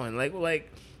 come on,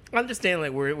 like. I understand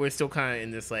like we're still kind of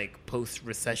in this like post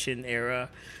recession era,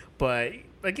 but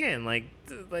again, like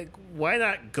why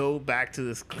not go back to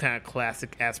this kind of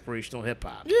classic aspirational hip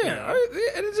hop? Yeah, you know?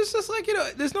 and it's just like,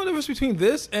 there's no difference between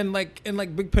this and like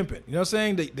Big Pimpin'. You know what I'm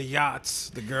saying? The yachts,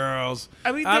 the girls.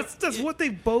 I mean, that's what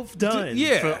they've both done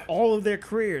for all of their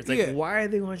careers. Like, why are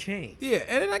they going to change? Yeah,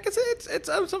 and like I said, it's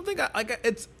something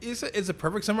it's a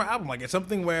perfect summer album. Like, it's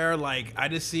something where like I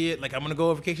just see it. Like, I'm gonna go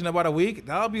on vacation in about a week.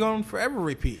 That'll be on forever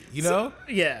repeat. You know?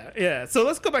 So, yeah. So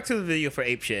let's go back to the video for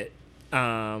Ape Shit.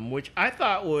 Which I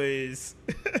thought was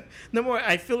number one.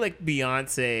 I feel like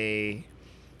Beyonce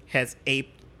has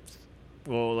has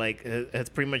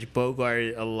pretty much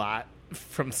bogarted a lot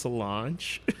from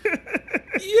Solange.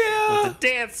 Yeah, with the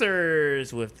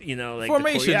dancers, with like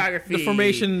formation, the choreography, the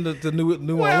formation, the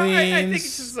New Orleans. I think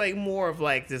it's just like more of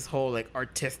like this whole like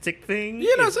artistic thing.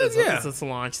 Yeah, it's a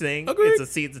Solange thing. Agreed. It's a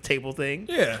seat at the table thing.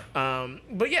 Yeah.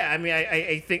 But yeah, I mean,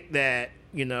 I think that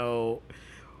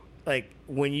like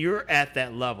when you're at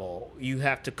that level, you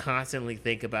have to constantly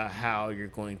think about how you're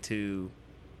going to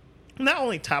not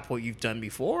only top what you've done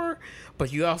before,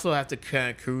 but you also have to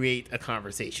kind of create a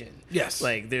conversation. Yes.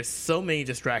 Like there's so many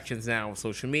distractions now with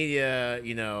social media,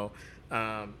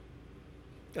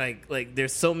 like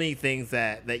there's so many things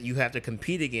that you have to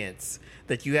compete against,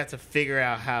 that you have to figure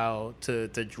out how to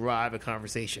drive a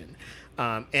conversation.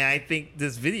 And I think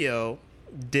this video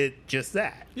did just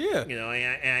that. Yeah.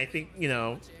 And I think,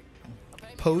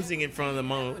 posing in front of the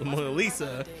Mona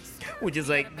Lisa, which is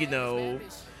like,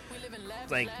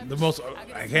 like the most,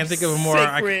 I can't think of a more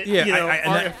sacred,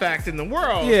 artifact in the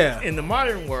world. Yeah. In the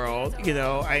modern world,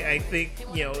 I think,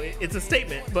 it's a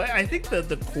statement. But I think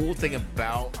the cool thing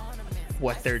about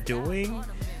what they're doing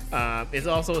is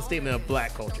also a statement of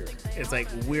Black culture. It's like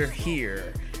we're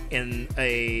here in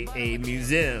a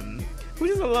museum,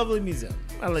 which is a lovely museum.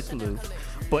 I like the Louvre.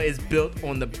 But it's built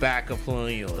on the back of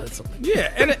colonialism.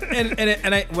 Yeah, and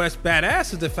what's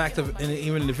badass is the fact of, and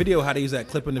even in the video, how they use that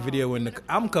clip in the video in the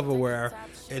album cover where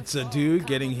it's a dude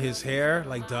getting his hair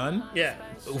like done. Yeah.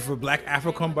 For black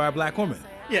Afro-come by a black woman.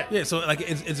 Yeah. Yeah. So like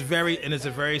it's a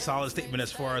very solid statement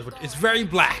as far as it's very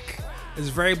black. It's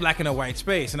very black in a white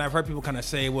space, and I've heard people kind of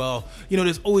say, well,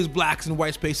 there's always blacks in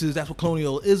white spaces. That's what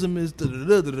colonialism is.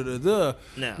 No.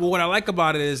 Well, what I like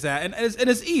about it is that, and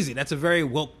it's easy. That's a very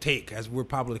woke take, as we're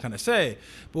probably kind of say.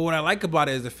 But what I like about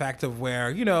it is the fact of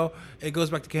where, it goes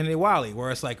back to Kennedy Wiley, where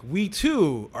it's like we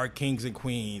too are kings and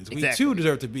queens. Exactly. We too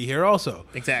deserve to be here also.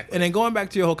 Exactly. And then going back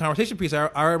to your whole conversation piece,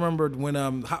 I remembered when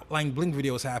Hotline Bling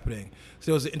video was happening. So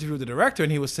there was an interview with the director,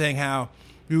 and he was saying how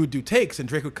we would do takes, and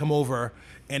Drake would come over.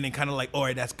 And then kind of like, all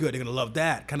right, that's good. They're gonna love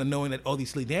that. Kind of knowing that all these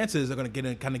silly dances are gonna get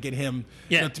him,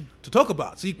 to talk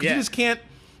about. So you just can't.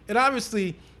 And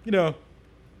obviously,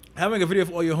 having a video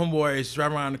for all your homeboys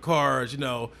driving around in the cars,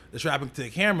 that's rapping to the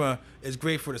camera is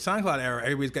great for the SoundCloud era.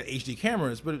 Everybody's got HD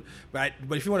cameras, but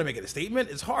if you want to make it a statement,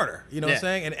 it's harder. You know what I'm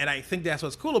saying? And I think that's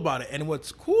what's cool about it. And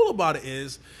what's cool about it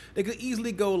is they could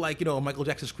easily go like Michael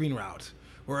Jackson screen route.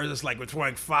 Where it's like we're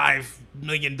throwing $5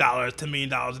 million, $10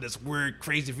 million in this weird,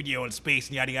 crazy video in space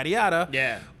and yada, yada, yada.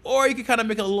 Yeah. Or you can kind of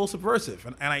make it a little subversive.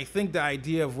 And I think the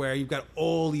idea of where you've got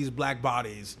all these black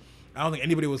bodies, I don't think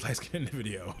anybody was light-skinned in the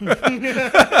video.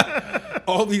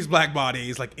 All these black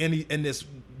bodies, like in this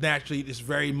naturally, this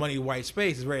very muddy white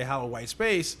space, this very hollow white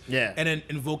space. Yeah. And then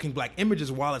invoking black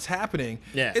images while it's happening.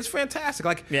 Yeah. It's fantastic.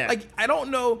 Like I don't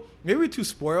know, maybe we're too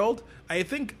spoiled. I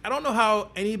don't know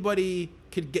how anybody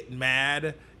could get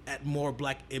mad at more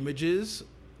black images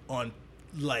on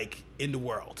in the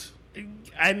world.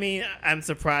 I mean, I'm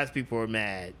surprised people are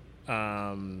mad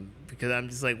because I'm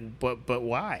just like, but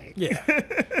why? Yeah.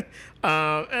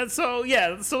 And so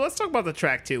let's talk about the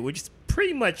track too, which is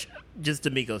pretty much just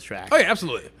Amigos track. Oh yeah,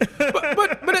 absolutely.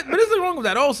 but there's nothing wrong with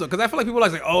that also, because I feel like people are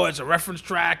like, oh, it's a reference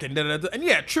track and da. And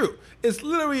yeah, true, it's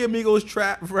literally Amigos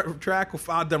track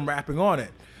without them rapping on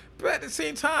it. But at the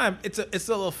same time, it's a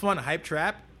little fun hype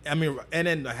trap. I mean, and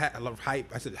then I love hype.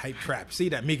 I said hype trap. See,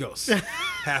 that Migos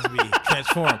has to be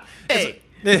transformed. Hey,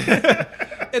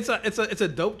 it's a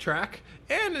dope track,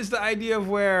 and it's the idea of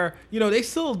where they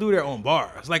still do their own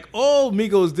bars. Like all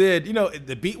Migos did,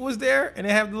 the beat was there, and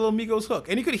they have the little Migos hook,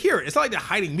 and you could hear it. It's not like they're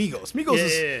hiding Migos. Migos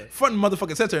is front and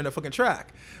motherfucking center in the fucking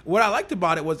track. What I liked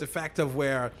about it was the fact of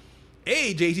where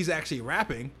Jay-Z's actually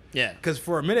rapping. Yeah. Because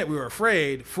for a minute we were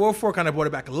afraid. 4-4 kind of brought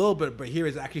it back a little bit, but here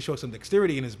he's actually showing some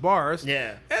dexterity in his bars.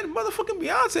 Yeah. And motherfucking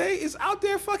Beyonce is out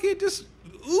there fucking just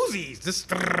Uzis, just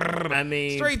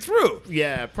straight through.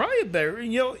 Yeah, probably better.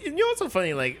 What's so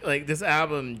funny? Like this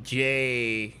album,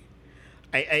 Jay,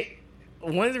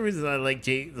 one of the reasons I like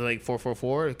Jay, like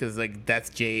 444, because like that's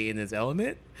Jay in his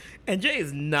element, and Jay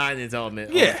is not in his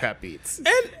element on trap beats. And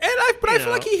I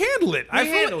feel like he handled it. I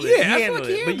feel like he handled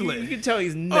it. But you can tell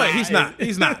he's not. Oh, he's not.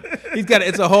 He's not. He's got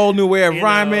it's a whole new way of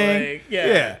rhyming. Like,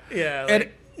 yeah. And, yeah.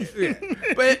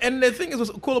 But and the thing is, what's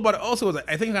cool about it also is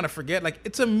I think I kind of forget, like,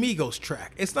 it's a Migos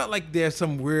track. It's not like there's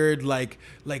some weird like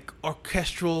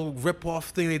orchestral rip off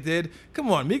thing they did. Come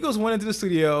on, Migos went into the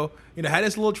studio, had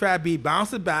this little trap beat,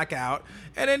 bounced it back out,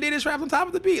 and then they just rapped on top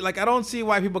of the beat. Like, I don't see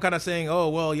why people kind of saying, oh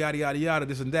well, yada yada yada,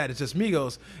 this and that. It's just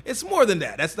Migos. It's more than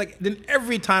that. That's like then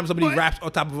every time somebody raps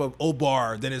on top of an old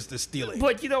bar, then it's the stealing.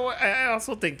 But you know what? I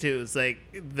also think too is like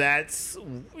that's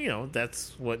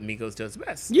what Migos does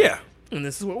best. Yeah. And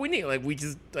this is what we need. Like, we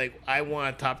just, like, I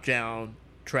want a top-down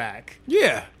track.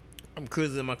 Yeah. I'm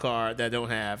cruising in my car that I don't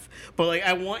have. But, like,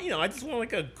 I just want,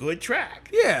 like, a good track.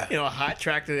 Yeah. A hot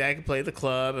track that I can play at the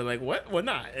club and, like, what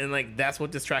not. And, like, that's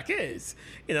what this track is.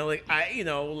 Look,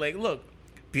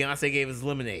 Beyonce gave us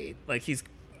Lemonade. Like, he's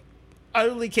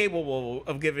utterly capable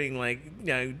of giving, like,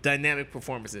 dynamic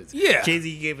performances. Yeah.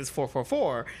 Jay-Z gave us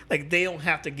 444. Like, they don't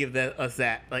have to give us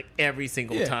that, like, every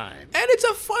single time. And it's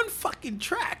a fun fucking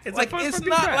track. It's not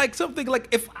track. like something like,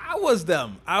 if I was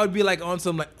them, I would be like on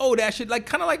some like, oh, that shit, like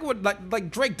kind of like what like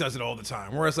Drake does it all the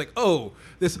time, where it's like, oh,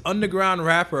 this underground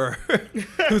rapper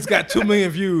who's got 2 million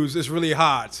views is really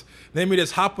hot. Let me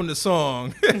just hop on the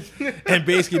song and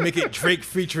basically make it Drake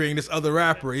featuring this other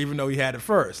rapper, even though he had it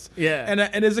first. Yeah.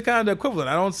 And it's a kind of equivalent.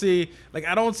 I don't see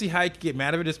how you could get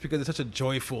mad at it just because it's such a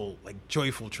joyful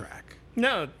track.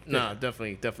 No,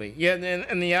 definitely. Yeah,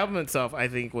 and the album itself, I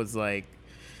think, was like,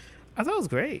 I thought it was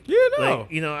great. Yeah, no.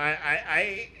 Like,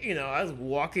 I was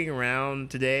walking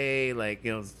around today, like,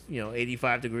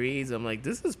 85 degrees. I'm like,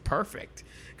 this is perfect.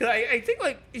 Because I think,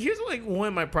 like, here's, like, one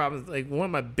of my problems, like, one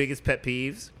of my biggest pet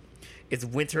peeves is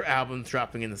winter albums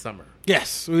dropping in the summer.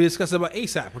 Yes, we discussed about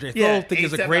ASAP, which I still think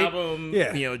is a great album.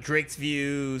 Yeah, Drake's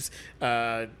Views,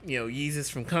 Yeezus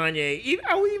from Kanye.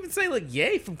 I would even say like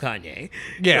Ye from Kanye.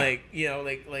 Yeah,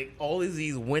 like all of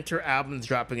these winter albums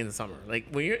dropping in the summer. Like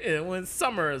when it's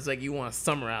summer, it's like you want a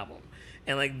summer album,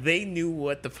 and like they knew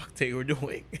what the fuck they were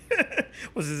doing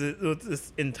with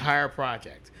this entire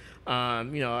project.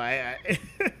 I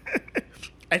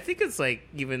think it's like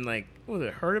even like was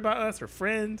it Heard About Us or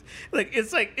Friends? Like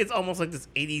it's almost like this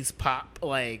 80s pop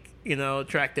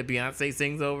track that Beyonce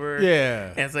sings over. Yeah.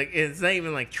 And it's like it's not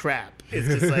even like trap. It's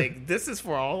just like this is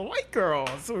for all the white girls.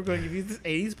 So we're going to give you this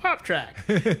 80s pop track.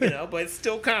 But it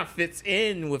still kind of fits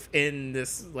in within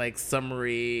this like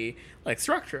summery like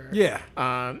structure. Yeah.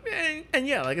 And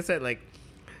yeah, like I said, like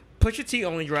Pusha T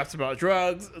only drops about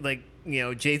drugs. Like,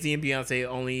 Jay-Z and Beyonce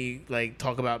only like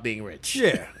talk about being rich.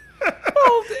 Yeah.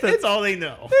 Well, that's all they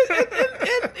know.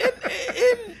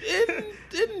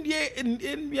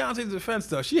 In Beyonce's defense,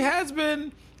 though, she has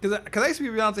been, because I used to be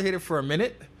a Beyonce hater for a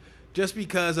minute, just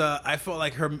because I felt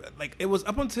like it was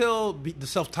up until the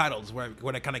self-titles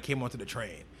when I kind of came onto the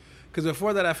train. Because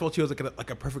before that, I felt she was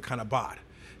like a perfect kind of bot.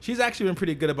 She's actually been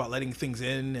pretty good about letting things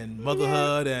in and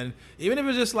motherhood, and even if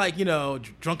it's just like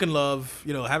drunken love,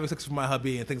 having sex with my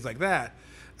hubby and things like that.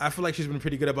 I feel like she's been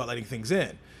pretty good about letting things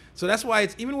in. So that's why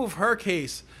it's even with her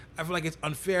case, I feel like it's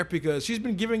unfair because she's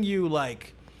been giving you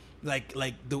like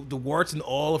the warts and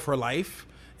all of her life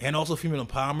and also female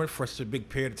empowerment for such a big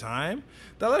period of time.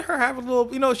 That let her have a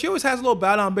little, she always has a little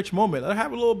bow down bitch moment. Let her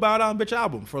have a little bow down bitch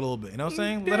album for a little bit. You know what I'm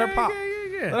saying? Let her pop.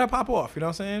 Yeah. Let her pop off. You know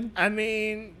what I'm saying? I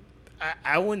mean,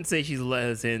 I wouldn't say she's let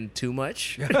us in too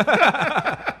much.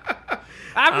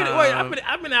 I've been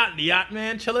out in the yacht,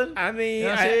 man, chilling. I mean, you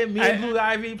know what I'm saying? Me and Blue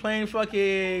Ivy playing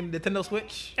fucking Nintendo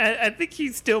Switch. I think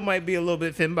he still might be a little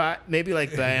bit Finbot, maybe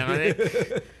like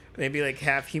bionic, maybe like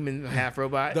half human, half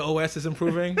robot. The OS is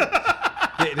improving.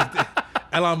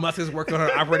 Elon Musk is working on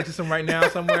her operating system right now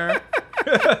somewhere.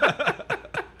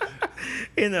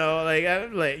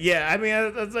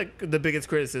 That's like the biggest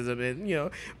criticism,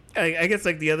 and I guess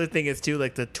like the other thing is too,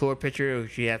 like the tour picture.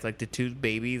 She has like the 2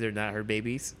 babies. They're not her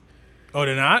babies. Oh,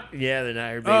 they're not? Yeah, they're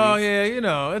not her babies. Oh,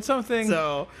 yeah, it's something.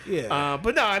 So, yeah.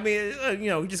 But no, I mean,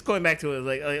 just going back to it,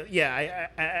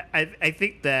 I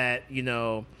think that,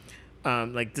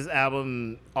 like this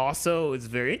album also is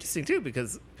very interesting too,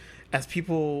 because as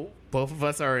people, both of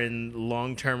us are in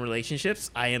long-term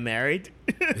relationships. I am married.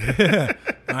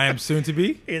 I am soon to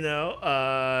be.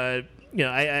 I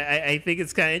think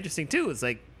it's kind of interesting too. It's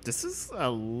like, this is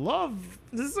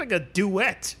like a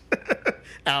duet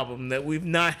album that we've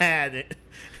not had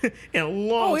in a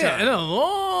long time. In a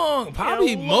long,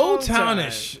 probably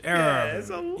Motownish era.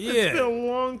 Yeah, it's been a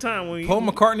long time. When Paul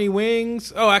McCartney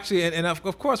Wings. Oh, actually, and of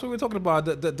course, we were talking about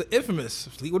the infamous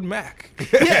Fleetwood Mac.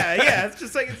 yeah. It's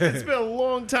just like it's been a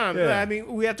long time. Yeah. I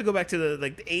mean, we have to go back to the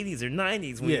 80s or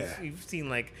 90s when you've seen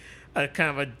like a kind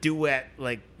of a duet,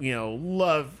 like, you know,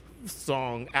 love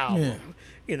song album. Yeah.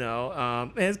 You know,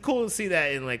 and it's cool to see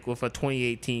that in like with a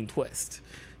 2018 twist.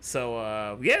 So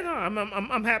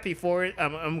I'm happy for it.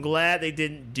 I'm glad they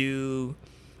didn't do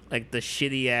like the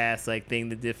shitty ass like thing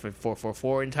they did for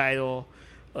 444 in Tidal,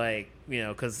 like, you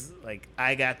know, because like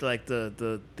I got like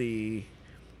the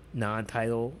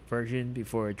non-Tidal version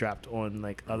before it dropped on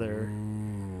like other.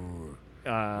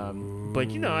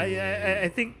 But you know, I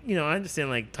think, you know, I understand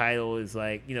like Tidal is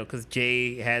like, you know, because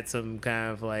Jay had some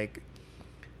kind of like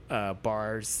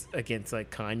bars against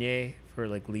like Kanye for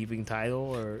like leaving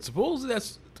Tidal, or Supposedly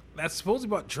that's supposedly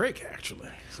about Drake, actually.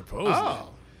 Supposedly. oh.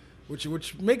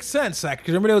 Which makes sense, actually.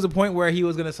 Because remember there was a point where he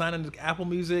was going to sign into Apple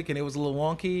Music, and it was a little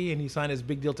wonky, and he signed his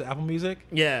big deal to Apple Music.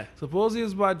 Yeah. Supposedly it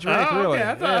was about Drake, Oh, really. okay.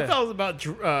 I thought it was about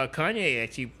Kanye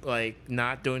actually like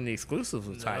not doing the exclusives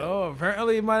with Tidal. Oh,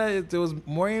 apparently it was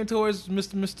more aimed towards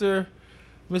Mr.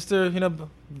 You know,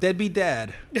 deadbeat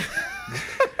dad.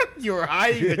 You're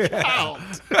hiding a child.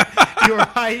 You're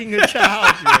hiding a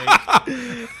child,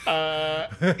 Drake.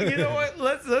 You know what?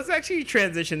 Let's actually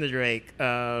transition to Drake.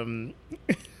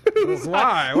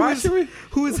 Why? Why should we?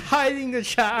 Who's hiding a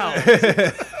child?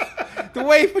 The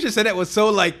way Pusha said that was so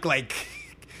like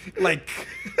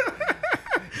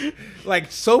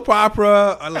soap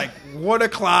opera or like 1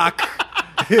 o'clock.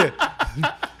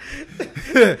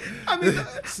 I mean,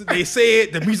 they say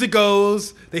it, the music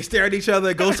goes, they stare at each other,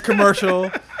 it goes to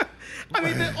commercial. I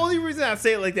mean, the only reason I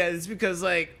say it like that is because,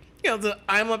 like, you know, the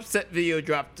I'm Upset video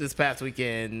dropped this past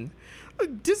weekend.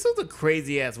 This was a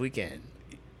crazy ass weekend.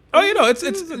 Oh, you know, this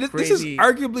is crazy-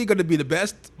 arguably going to be the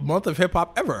best month of hip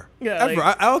hop ever. Yeah, ever.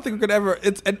 like- I don't think we're gonna ever.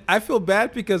 And I feel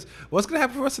bad because what's gonna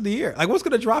happen for the rest of the year? Like, what's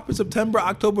gonna drop in September,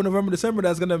 October, November, December?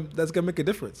 That's gonna make a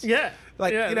difference. Yeah,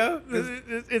 Like, yeah. you know,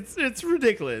 it's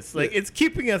ridiculous. Like, it's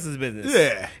keeping us in business.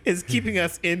 Yeah. It's keeping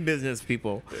us in business,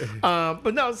 people.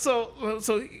 But no, so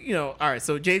you know, all right.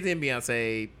 So Jay-Z and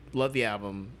Beyonce, love the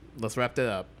album. Let's wrap that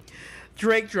up.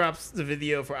 Drake drops the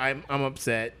video for I'm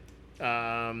Upset,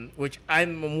 which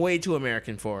I'm way too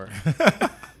American for.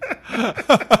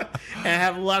 And I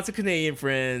have lots of Canadian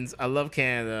friends. I love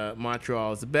Canada.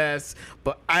 Montreal is the best.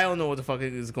 But I don't know what the fuck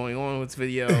is going on with this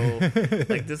video.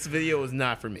 Like, this video is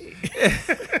not for me.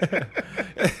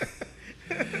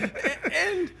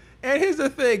 And here's the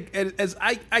thing, and as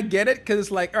I get it, because it's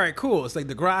like, all right, cool. It's like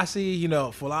Degrassi, you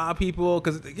know, for a lot of people,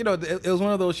 because, you know, it was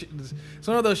one of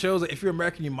those shows that if you're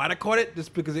American, you might have caught it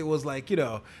just because it was like, you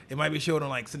know, it might be showed on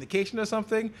like syndication or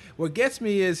something. What gets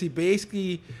me is he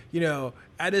basically, you know,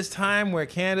 at this time where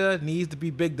Canada needs to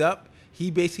be bigged up, he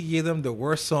basically gave them the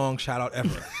worst song shout out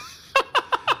ever.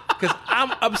 Because I'm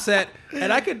upset,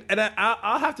 and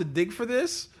I'll have to dig for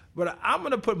this, but I'm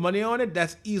gonna put money on it.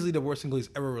 That's easily the worst single he's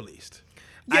ever released.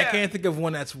 I Yeah. can't think of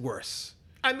one that's worse.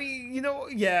 I mean, you know,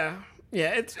 yeah,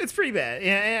 it's pretty bad.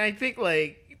 Yeah, and I think,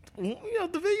 like, you know,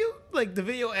 the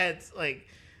video adds, like,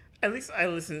 at least I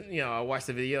listened, you know, I watched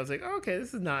the video. I was like, oh, okay,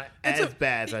 this is not as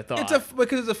bad as I thought.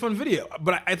 Because it's a fun video,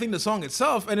 but I think the song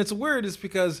itself, and it's weird, is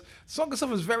because the song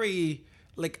itself is very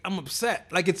like, I'm upset.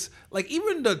 Like, it's like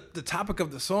even the topic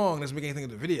of the song doesn't make anything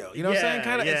of the video. You know what I'm saying?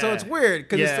 Kind of. Yeah. So it's weird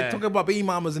because it's Yeah. like talking about baby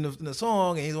mamas in the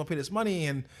song, and he's gonna pay this money,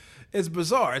 and it's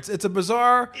bizarre. It's a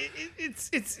bizarre.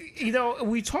 It's you know,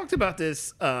 we talked about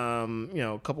this you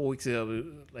know, a couple weeks ago,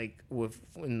 like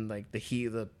when like the heat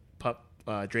of the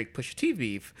Drake Pusha T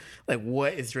beef, like,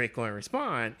 what is Drake going to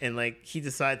respond? And like, he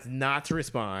decides not to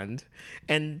respond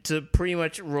and to pretty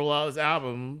much roll out his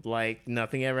album like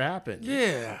nothing ever happened.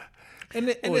 Yeah.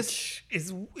 And Which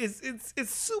is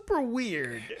super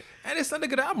weird. And it's not a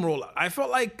good album rollout. I felt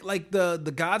like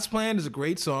the God's Plan is a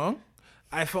great song.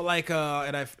 I felt like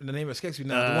the name escapes me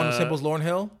now. The one that samples Lauryn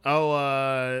Hill.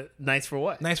 Oh, Nice for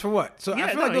What? Nice for What? So Yeah, I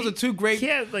feel no, like those are two great. He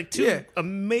had like two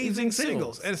amazing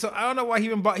singles. And so I don't know why he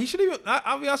even. He shouldn't even.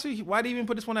 I'll be honest with you. Why did he even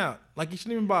put this one out? Like, he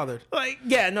shouldn't even bothered. Like,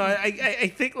 yeah, no,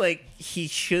 I think like he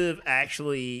should have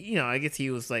actually, you know, I guess he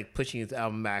was like pushing his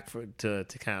album back to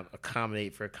kind of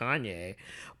accommodate for Kanye,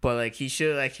 but like he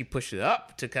should have actually pushed it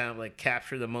up to kind of like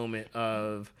capture the moment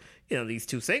of, you know, these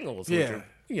two singles,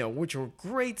 which were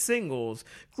great singles,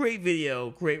 great video,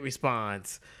 great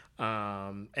response,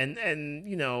 and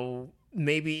you know,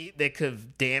 maybe that could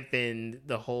have dampened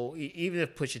the whole. Even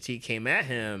if Pusha T came at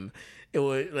him, it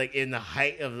would like in the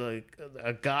height of like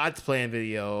a God's Plan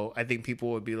video. I think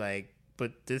people would be like,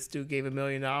 "But this dude gave $1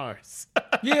 million."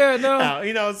 Yeah, no,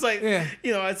 It's like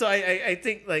So I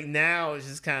think like now it's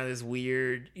just kind of this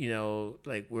weird,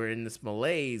 like we're in this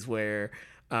malaise where.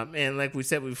 And like we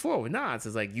said before with Nas,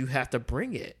 it's like you have to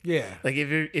bring it. Yeah. Like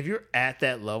if you're at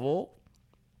that level,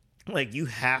 like you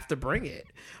have to bring it.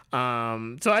 So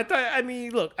I thought, I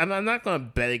mean, look, I'm not going to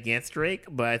bet against Drake,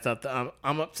 but I thought the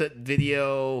I'm Upset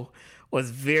video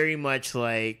was very much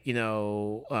like,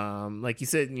 like you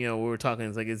said, we were talking,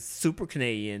 it's like it's super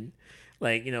Canadian.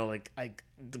 Like, like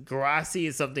Degrassi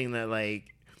is something that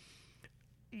like,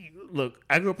 look,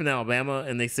 I grew up in Alabama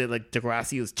and they said like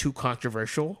Degrassi was too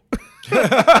controversial.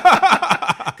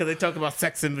 Because they talk about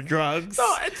sex and drugs.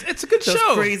 No, it's a good Those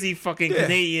show. Crazy fucking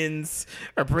Canadians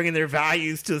are bringing their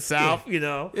values to the South,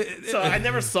 So I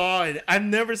never saw it. I've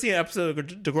never seen an episode of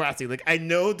Degrassi. Like I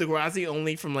know Degrassi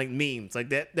only from like memes, like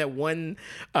that one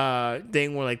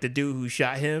thing where like the dude who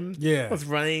shot him was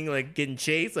running, like getting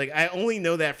chased. Like I only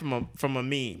know that from a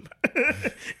meme.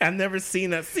 I've never seen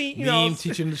that scene. Meme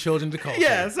teaching the children to culture.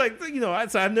 Yeah, it's like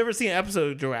so I've never seen an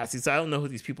episode of Degrassi, so I don't know who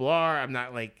these people are. I'm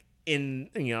not like. I'm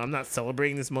not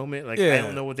celebrating this moment. Like I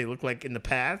don't know what they look like in the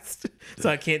past, so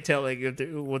I can't tell like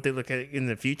what they look like in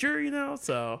the future.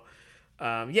 So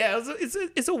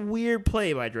it's a weird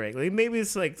play by Drake. Like maybe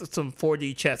it's like some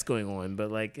 4D chess going on,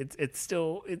 but like it's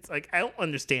still like I don't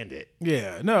understand it.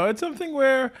 Yeah, no, it's something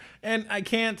where, and I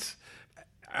can't.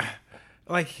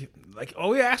 Like all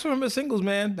we ask from him is singles,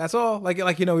 man. That's all.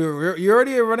 You're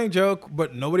already a running joke,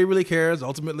 but nobody really cares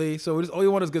ultimately. So all we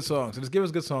want is good songs. So just give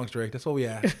us good songs, Drake. That's all we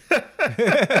ask.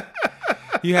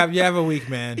 You have a week,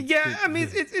 man. Yeah, I mean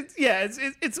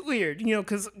it's weird,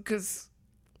 because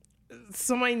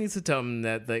somebody needs to tell him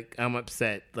that like I'm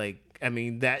upset. Like I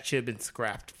mean that should have been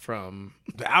scrapped from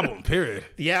the album. Period.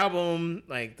 The album,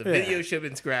 like the video should have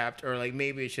been scrapped, or like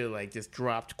maybe it should have like just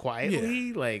dropped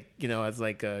quietly, like as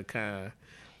like a kind of.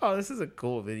 Oh, this is a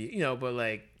cool video, but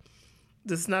like,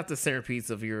 this is not the centerpiece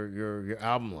of your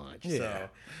album launch. Yeah.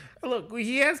 So, look,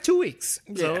 he has 2 weeks,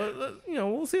 so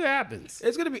we'll see what happens.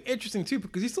 It's gonna be interesting too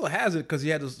because he still has it because he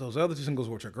had those other 2 singles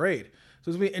which are great. So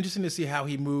it's gonna be interesting to see how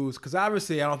he moves because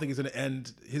obviously I don't think he's gonna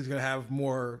end. He's gonna have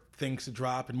more things to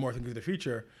drop and more things in the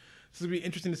future. So it'll be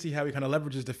interesting to see how he kind of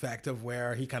leverages the fact of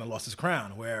where he kind of lost his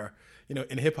crown, where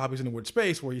in hip hop he's in a weird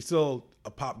space where he's still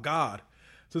a pop god.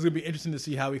 So it's going to be interesting to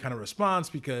see how he kind of responds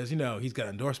because, he's got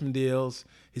endorsement deals.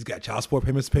 He's got child support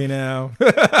payments to pay now.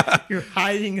 You're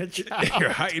hiding a child.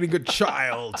 You're hiding a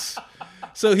child.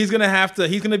 So he's going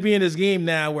to be in this game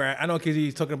now where I know because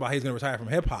he's talking about he's going to retire from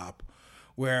hip hop,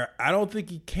 where I don't think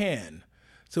he can.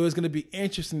 So it's going to be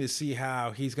interesting to see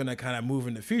how he's going to kind of move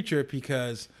in the future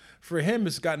because for him,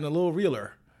 it's gotten a little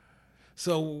realer.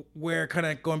 So we're kind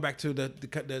of going back to the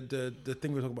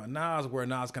thing we were talking about Nas, where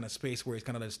Nas kind of space where he's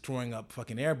kind of just throwing up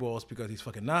fucking air balls because he's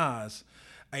fucking Nas.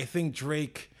 I think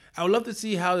Drake. I would love to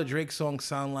see how the Drake songs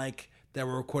sound like that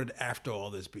were recorded after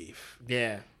all this beef.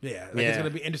 Yeah. It's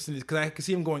gonna be interesting because I can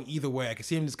see him going either way. I can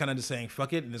see him just kind of just saying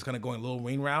fuck it and just kind of going Lil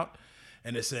Wayne route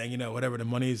and just saying whatever the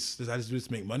money's decided to do is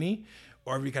to make money,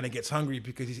 or if he kind of gets hungry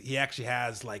because he actually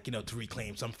has to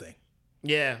reclaim something.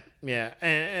 Yeah,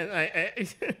 and I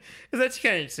it's actually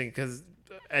kind of interesting because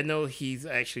I know he's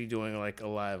actually doing like a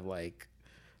lot of like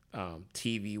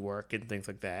TV work and things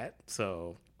like that.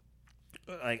 So,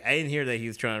 like, I didn't hear that he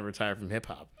was trying to retire from hip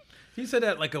hop. He said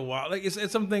that like a while, like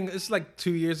it's something. It's like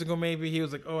 2 years ago maybe. He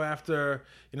was like, "Oh, after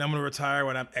I'm gonna retire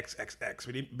when I'm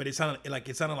XXX," but it sounded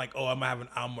like, "Oh, I'm gonna have an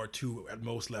album or 2 at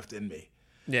most left in me."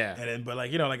 Yeah, and then but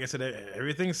like like I said,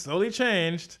 everything slowly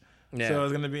changed. Yeah. So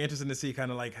it's gonna be interesting to see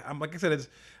kind of like I'm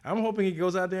hoping he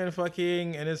goes out there and it's like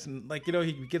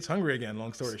he gets hungry again.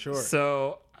 Long story short.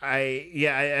 So I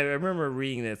remember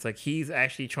reading that it's like he's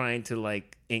actually trying to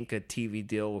like ink a TV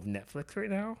deal with Netflix right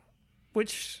now,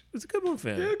 which is a good move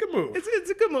for him. Yeah, good move. It's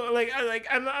a good move.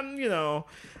 I'm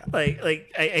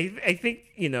I think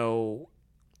and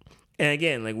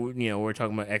again like we're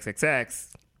talking about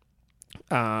XXX,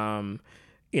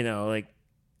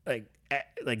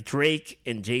 like Drake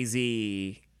and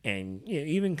Jay-Z and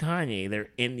even Kanye, they're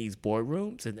in these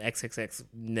boardrooms, and XXX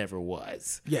never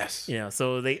was. Yes.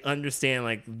 So they understand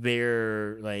like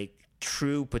their like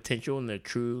true potential and their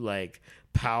true like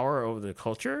power over the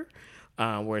culture,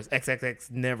 whereas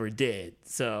XXX never did.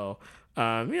 So,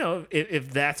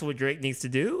 if that's what Drake needs to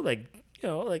do, like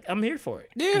I'm here for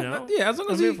it. Yeah, yeah. As long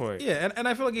as I'm here for it. Yeah, and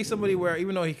I feel like he's somebody where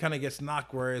even though he kind of gets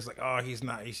knocked, where it's like, oh, he's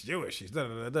Jewish, he's da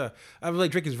da da da. I feel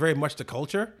like Drake is very much the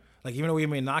culture. Like even though we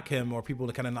may knock him or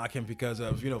people kind of knock him because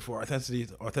of for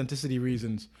authenticity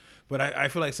reasons, but I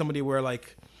feel like somebody where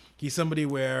like he's somebody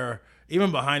where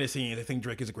even behind the scenes, I think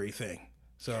Drake is a great thing.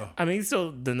 So I mean, he's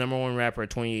still the number one rapper of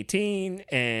 2018,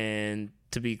 and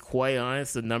to be quite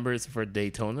honest, the numbers for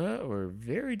Daytona were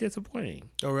very disappointing.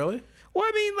 Oh, really? Well,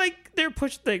 I mean, like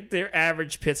their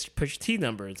average push T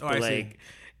numbers, but like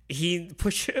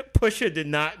Pusha did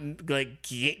not like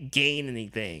gain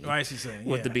anything. Oh, I see saying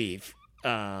with the beef.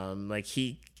 Like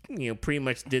he pretty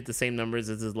much did the same numbers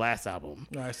as his last album.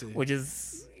 Oh, I see. Which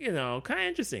is kind of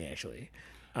interesting actually.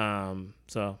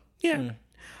 So yeah.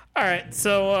 All right,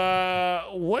 so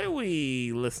what are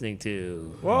we listening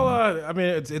to? Well, I mean,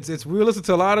 it's we listen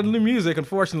to a lot of new music,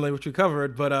 unfortunately, which we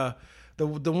covered. But the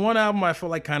one album I feel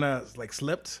like kind of like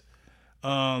slipped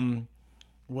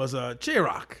was J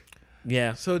Rock.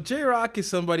 Yeah. So J Rock is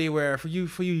somebody where for you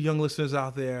young listeners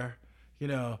out there,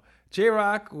 J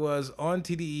Rock was on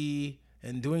TDE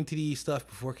and doing TDE stuff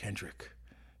before Kendrick.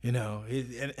 And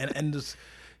just.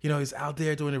 He's out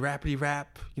there doing the rapidy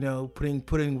rap,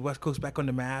 putting West Coast back on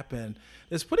the map, and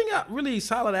is putting out really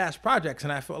solid ass projects.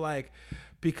 And I felt like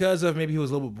because of maybe he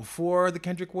was a little bit before the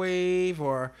Kendrick wave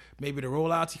or maybe the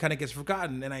rollouts, he kind of gets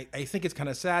forgotten. And I think it's kind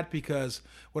of sad because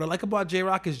what I like about J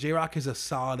Rock is a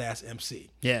solid ass MC.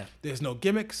 Yeah. There's no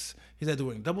gimmicks. He's not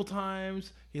doing double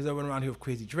times. He's not running around here with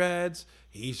crazy dreads.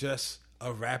 He's just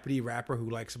a rapidy rapper who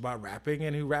likes about rapping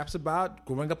and who raps about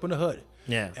growing up in the hood.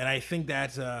 Yeah. And I think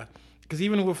that's because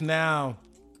even with now,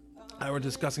 I were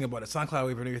discussing about the SoundCloud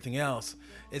wave and everything else,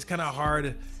 it's kind of hard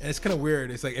and it's kind of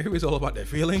weird. It's like everybody's all about their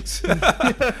feelings,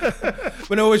 but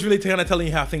no one's really kind of telling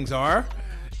you how things are.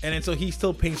 And then so he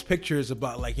still paints pictures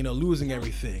about like losing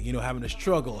everything, having to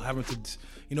struggle, having to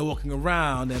walking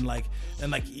around and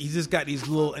he's just got these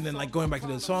little and then like going back to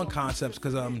the song concepts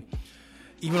because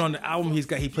even on the album he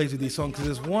plays with these songs because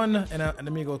there's one and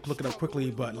let me go look it up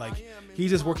quickly, but like he's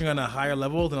just working on a higher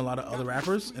level than a lot of other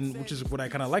rappers, and which is what I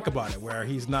kind of like about it, where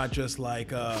he's not just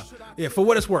like for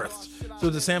what it's worth.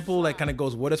 So the sample that kind of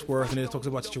goes what it's worth, and it talks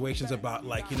about situations about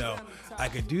like I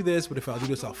could do this, but if I do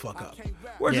this I'll fuck up.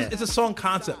 Whereas it's a song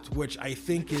concept, which I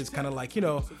think is kind of like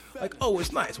like oh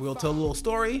it's nice. We'll tell a little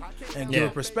story and give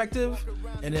a perspective,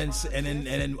 and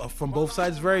then from both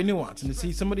sides very nuanced, and to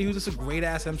see somebody who's just a great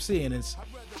ass MC, and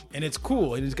it's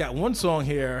cool. And he's got one song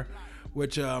here,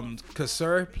 which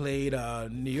Kasur played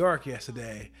New York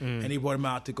yesterday, and he brought him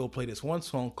out to go play this one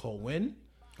song called "Win."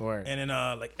 Word. And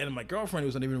then and my girlfriend,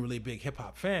 who's not even really a big hip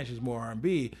hop fan, she's more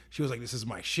R&B. She was like, "This is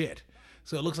my shit."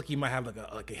 So it looks like he might have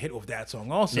like a hit with that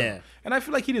song also. Yeah. And I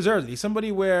feel like he deserves it. He's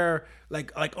somebody where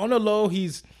like on the low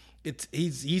he's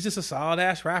just a solid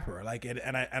ass rapper. Like and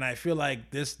I feel like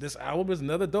this album is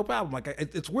another dope album. Like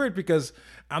it's weird because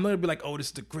I'm gonna be like, oh, this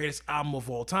is the greatest album of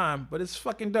all time, but it's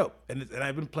fucking dope. And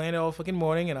I've been playing it all fucking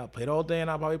morning, and I'll play it all day, and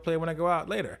I'll probably play it when I go out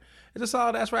later. It's a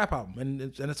solid ass rap album, and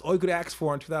it's all you could ask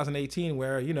for in 2018,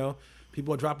 where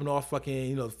people are dropping off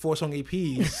fucking 4-song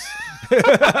EPs.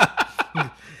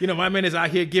 My man is out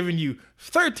here giving you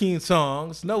 13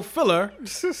 songs, no filler, and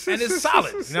it's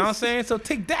solid. You know what I'm saying? So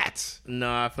take that. No,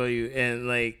 I feel you. And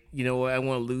like, you know what? I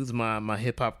want to lose my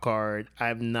hip hop card. I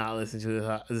have not listened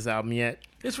to this album yet.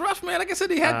 It's rough, man. Like I said,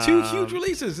 they had 2 huge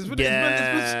releases. This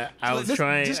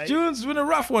June's been a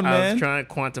rough one, man. I was trying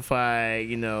to quantify,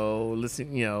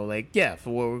 for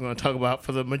what we're going to talk about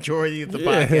for the majority of the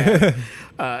podcast.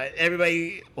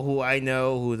 Everybody who I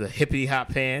know who's a hippity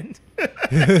hop fan,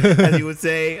 as you would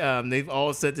say, they've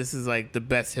all said this is like the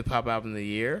best hip hop album of the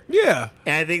year. Yeah,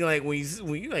 and I think like when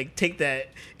you like take that,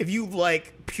 if you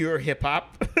like pure hip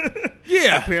hop,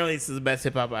 apparently this is the best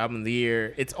hip hop album of the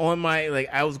year. It's on my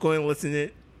I was going to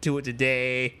listen to it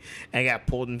today, and I got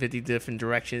pulled in 50 different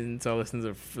directions. So I listened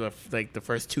to the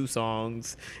first 2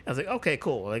 songs. I was like, okay,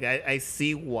 cool. Like I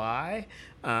see why.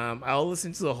 I'll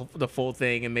listen to the full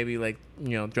thing and maybe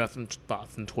drop some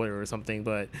thoughts on Twitter or something.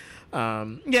 But I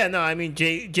mean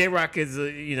J Rock is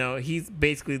he's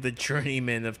basically the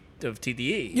journeyman of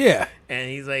TDE. Yeah, and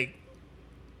he's like,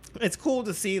 it's cool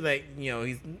to see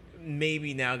he's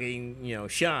maybe now getting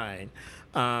shine.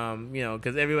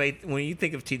 Because everybody, when you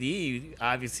think of TDE, you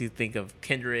obviously think of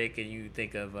Kendrick and you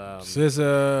think of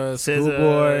SZA,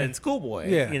 Schoolboy, and Schoolboy.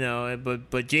 Yeah,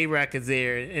 but J Rock is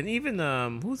there, and even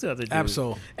who's the other dude?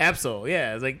 Absol.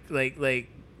 Yeah, it's like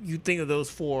you think of those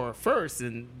 4 first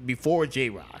and before J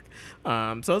Rock.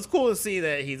 So it's cool to see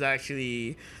that he's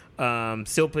actually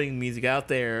still putting music out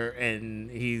there, and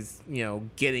he's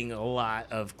getting a lot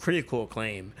of critical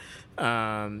acclaim,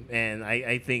 and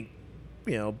I think.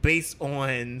 Based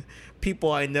on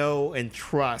people I know and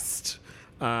trust,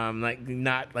 like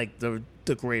not like the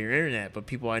greater internet, but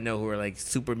people I know who are like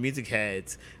super music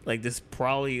heads. Like this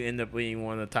probably end up being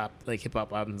one of the top like hip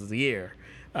hop albums of the year.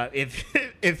 If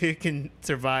if it can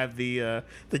survive the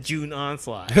June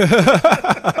onslaught.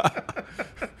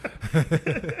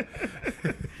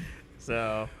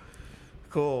 So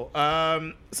cool.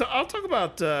 So I'll talk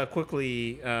about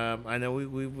quickly. I know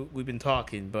we've been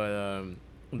talking, but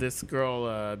this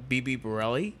girl BB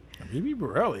Borelli. BB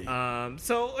Borelli.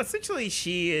 So essentially,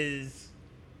 she is.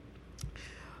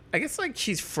 I guess like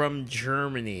she's from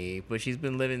Germany, but she's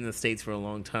been living in the States for a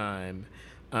long time.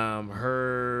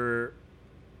 Her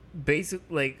basic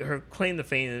her claim to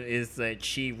fame is that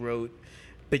she wrote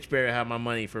 "Bitch Better Have My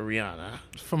Money" for Rihanna.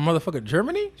 From motherfucking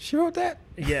Germany? She wrote that?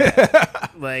 Yeah.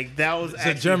 Like that was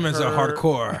The Germans are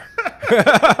hardcore.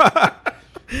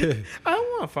 I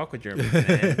don't want to fuck with Germans,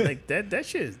 man. Like that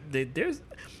shit is, there's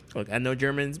look, I know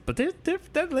Germans, but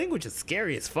that language is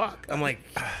scary as fuck. I'm like,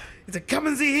 it's like, come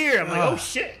and see here. I'm like, oh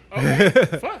shit. Okay.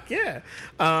 Fuck yeah.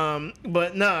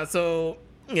 But no, so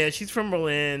yeah, she's from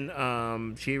Berlin.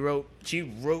 She wrote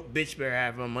 "Bitch Better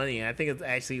Have My Money." I think it's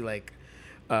actually like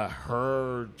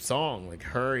her song, like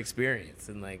her experience,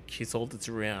 and like she sold it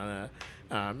to Rihanna.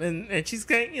 And she's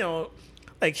kind of,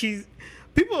 like she's,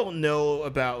 people don't know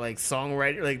about like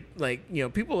songwriter,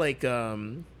 like people like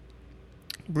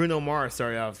Bruno Mars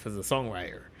started off as a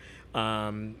songwriter.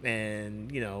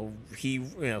 And he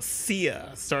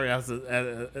Sia started out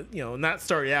as not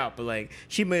started out, but like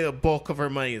she made a bulk of her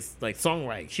money as like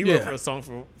songwriting. She wrote for a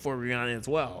song for Rihanna as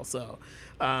well. So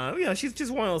she's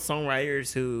just one of those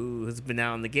songwriters who has been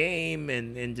out in the game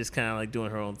and just kind of like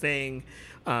doing her own thing.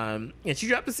 And she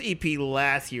dropped this EP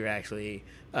last year actually.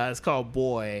 It's called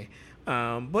Boy.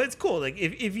 But it's cool. Like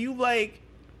if you like,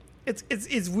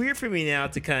 it's weird for me now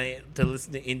to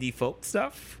listen to indie folk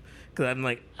stuff. Because I'm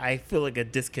like, I feel like a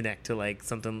disconnect to like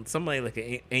somebody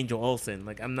like Angel Olsen.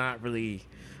 Like I'm not really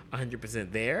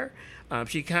 100% there.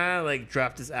 She kind of like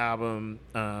dropped this album,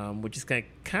 which is kind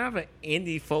of an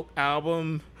indie folk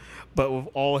album, but with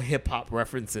all hip hop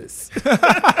references.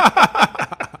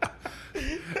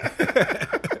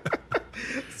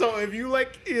 So if you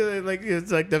like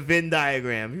it's like the Venn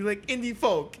diagram. You like indie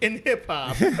folk and hip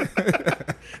hop.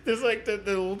 There's like the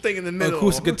little thing in the middle.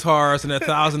 Acoustic guitars and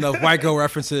 1,000 of white girl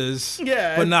references.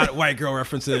 Yeah, but not white girl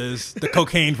references. The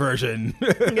cocaine version.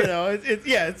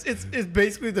 It's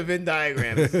basically the Venn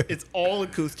diagram. It's all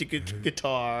acoustic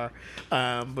guitar,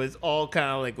 but it's all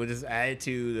kind of like with this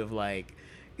attitude of like,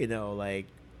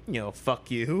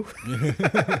 fuck you.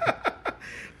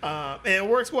 And it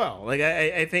works well. Like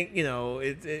I think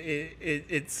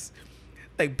it's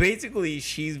like basically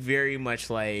she's very much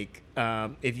like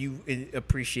if you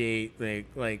appreciate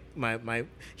like my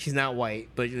she's not white,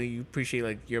 but you appreciate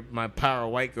like my power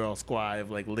white girl squad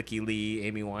of like Licky Lee,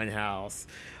 Amy Winehouse,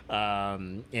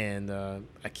 and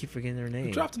I keep forgetting her name.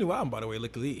 We dropped a new album, by the way,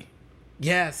 Licky Lee.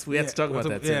 Yes, we have to talk about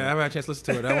that too. Yeah, I haven't had a chance to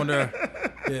listen to it. I wonder.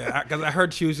 Because I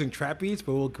heard she was using trap beats,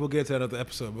 but we'll get to another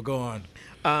episode. But go on.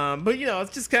 But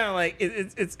it's just kind of like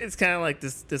it's kind of like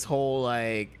this whole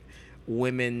like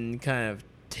women kind of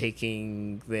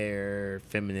taking their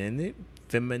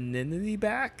femininity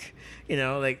back.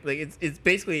 Like it's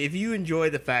basically, if you enjoy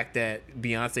the fact that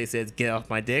Beyonce says "get off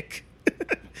my dick"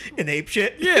 and ape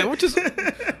shit. Yeah, which is.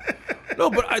 No,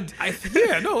 but it's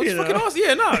fucking awesome.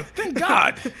 Yeah, no, thank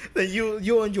God. Then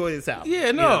you'll enjoy this album.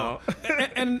 Yeah, no.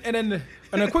 And then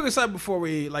a quick aside before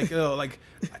we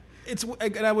it's,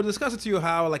 and I would discuss it to you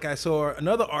how like I saw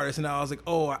another artist and I was like,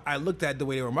 oh, I looked at the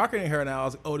way they were marketing her and I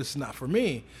was like, oh, this is not for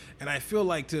me. And I feel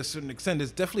like to a certain extent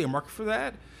there's definitely a market for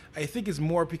that. I think it's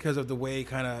more because of the way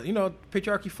kind of,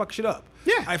 patriarchy fucks shit up.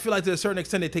 Yeah. I feel like to a certain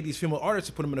extent they take these female artists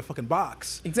and put them in a fucking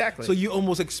box. Exactly. So you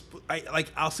almost,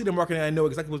 I'll see the marketing and I know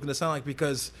exactly what it's going to sound like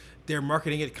because they're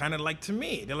marketing it kind of like to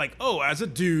me. They're like, oh, as a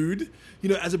dude,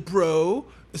 as a bro,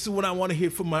 this is what I want to hear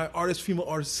from my female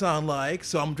artists sound like.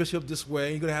 So I'm dressing up this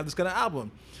way. You're going to have this kind of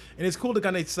album. And it's cool to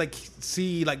kind of like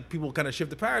see like people kind of shift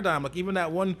the paradigm. Like even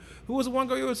that one, who was the one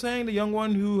girl you were saying, the young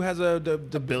one who has the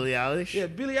Billie Eilish? Yeah,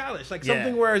 Billie Eilish. Like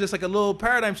something where it's just like a little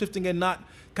paradigm shifting and not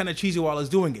kind of cheesy while it's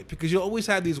doing it. Because you always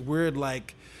have these weird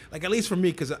like at least for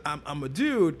me, because I'm a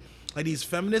dude, like these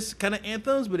feminist kind of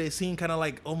anthems, but they seem kind of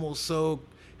like almost so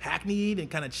hackneyed and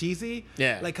kind of cheesy.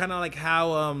 Yeah. Like kind of like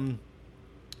how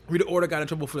Rita Ora got in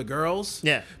trouble for the girls.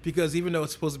 Yeah. Because even though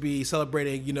it's supposed to be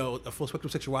celebrating, a full spectrum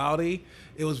of sexuality,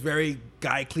 it was very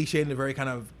guy cliche in a very kind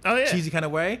of cheesy kind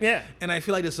of way. Yeah. And I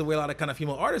feel like this is the way a lot of kind of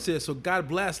female artists is. So God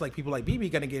bless like people like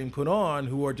BB kind of getting put on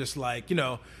who are just like,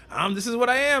 this is what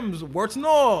I am, warts and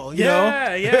all, you know?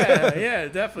 Yeah,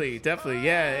 definitely.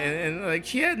 Yeah. And like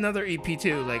she had another EP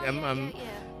too. Like I'm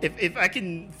if I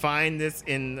can find this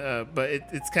in, but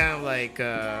it's kind of like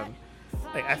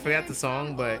I forgot the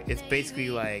song, but it's basically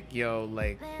like, yo,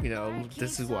 like, you know,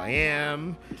 this is who I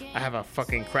am. I have a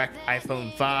fucking cracked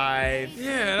iPhone 5.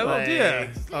 Yeah, like, yeah.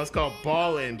 Oh, it's called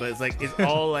Ballin', but it's like, it's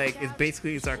all like, it's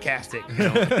basically sarcastic, you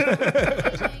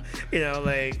know? You know,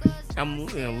 like, I'm,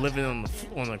 you know, living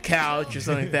on a couch or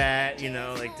something like that, you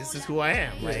know, like, this is who I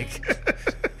am. Like,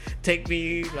 take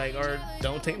me, like, or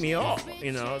don't take me all,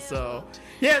 you know? So,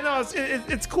 yeah, no,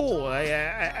 it's cool.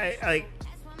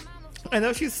 I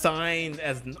know she's signed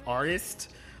as an artist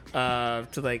to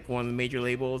like one of the major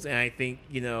labels, and I think,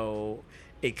 you know,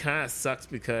 it kind of sucks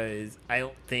because I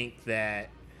don't think that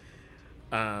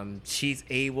she's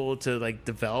able to like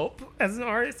develop as an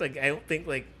artist. Like, I don't think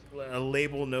like a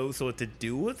label knows what to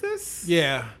do with this.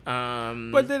 Yeah.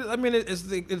 But then, I mean,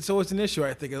 it's always an issue.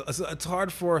 I think it's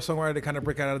hard for a songwriter to kind of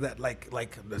break out of that like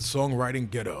the songwriting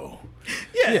ghetto.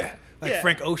 Yeah. Like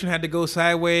Frank Ocean had to go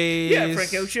sideways. Yeah,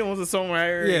 Frank Ocean was a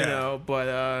songwriter, Yeah. you know, but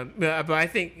I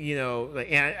think, you know,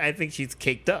 like, and I think she's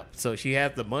caked up, so she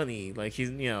has the money, like, she's,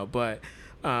 you know, but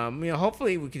you know,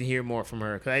 hopefully we can hear more from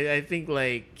her, because I think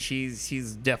like she's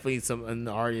definitely an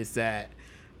artist that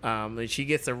if she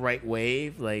gets the right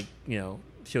wave, like, you know,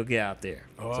 she'll get out there.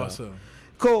 Awesome. So,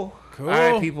 cool. All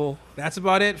right, people. That's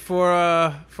about it for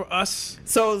us.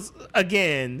 So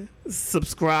again,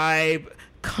 subscribe,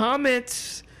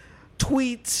 comment,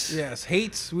 tweet. Yes,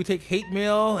 hates. We take hate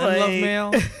mail and Like- love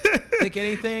mail. Take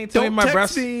anything. Tell me Don't my text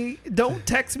breasts. me. Don't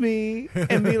text me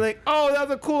and be like, "Oh, that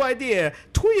was a cool idea."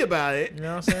 Tweet about it, You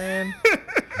know what I'm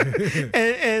saying?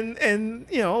 and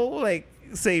you know, like,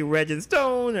 say Reg and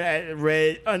Stone, or at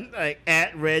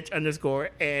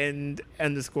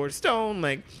Reg_and_Stone,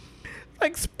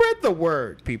 like spread the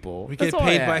word, people. We That's get all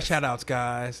I paid by ask. shout outs,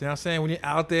 guys. You know what I'm saying? When you're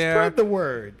out there, Spread the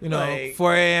word. you know, Like,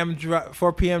 4 a.m.,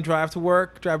 4 p.m. drive to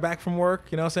work, drive back from work.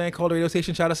 You know what I'm saying? Call the radio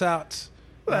station, shout us out.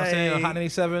 You know what I'm saying? On Hot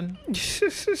 97.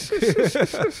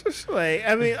 like,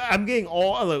 I mean, I'm getting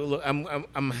all look.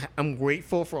 I'm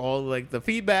grateful for all like the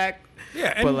feedback.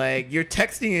 Yeah, But and like, you're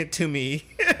texting it to me.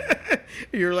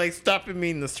 You're like stopping me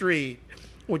in the street,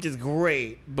 which is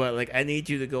great. But like, I need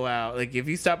you to go out. Like, if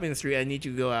you stop me in the street, I need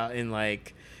you to go out and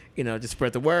like, you know, just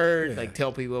spread the word. Yeah. Like,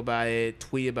 tell people about it,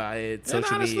 tweet about it, And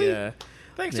social honestly, media.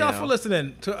 thanks you y'all know. for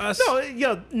listening to us.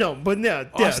 Definitely.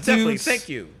 dudes Thank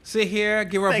you. Sit here,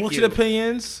 give our Thank bullshit you.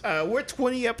 opinions. We're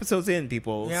 20 episodes in,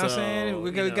 people. You know what I'm saying?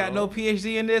 We got no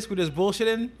PhD in this. We're just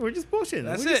bullshitting. We're just bullshitting.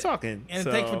 That's We're it. just talking. And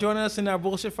So, thanks for joining us in our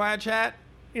bullshit fire chat.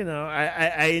 You know,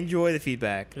 I enjoy the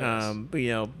feedback. Yes. But you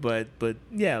know, but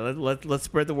yeah, let's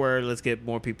spread the word. Let's get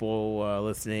more people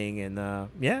listening, and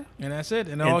yeah. And that's it.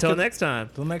 And Until next time,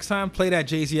 Until next time, play that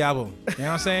Jay-Z album. You know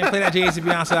what I'm saying? Play that Jay-Z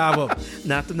Beyonce album.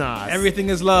 not the Nas. Everything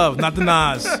is love, not the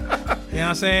Nas. You know what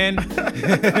I'm saying?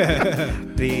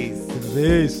 Peace.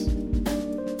 Peace.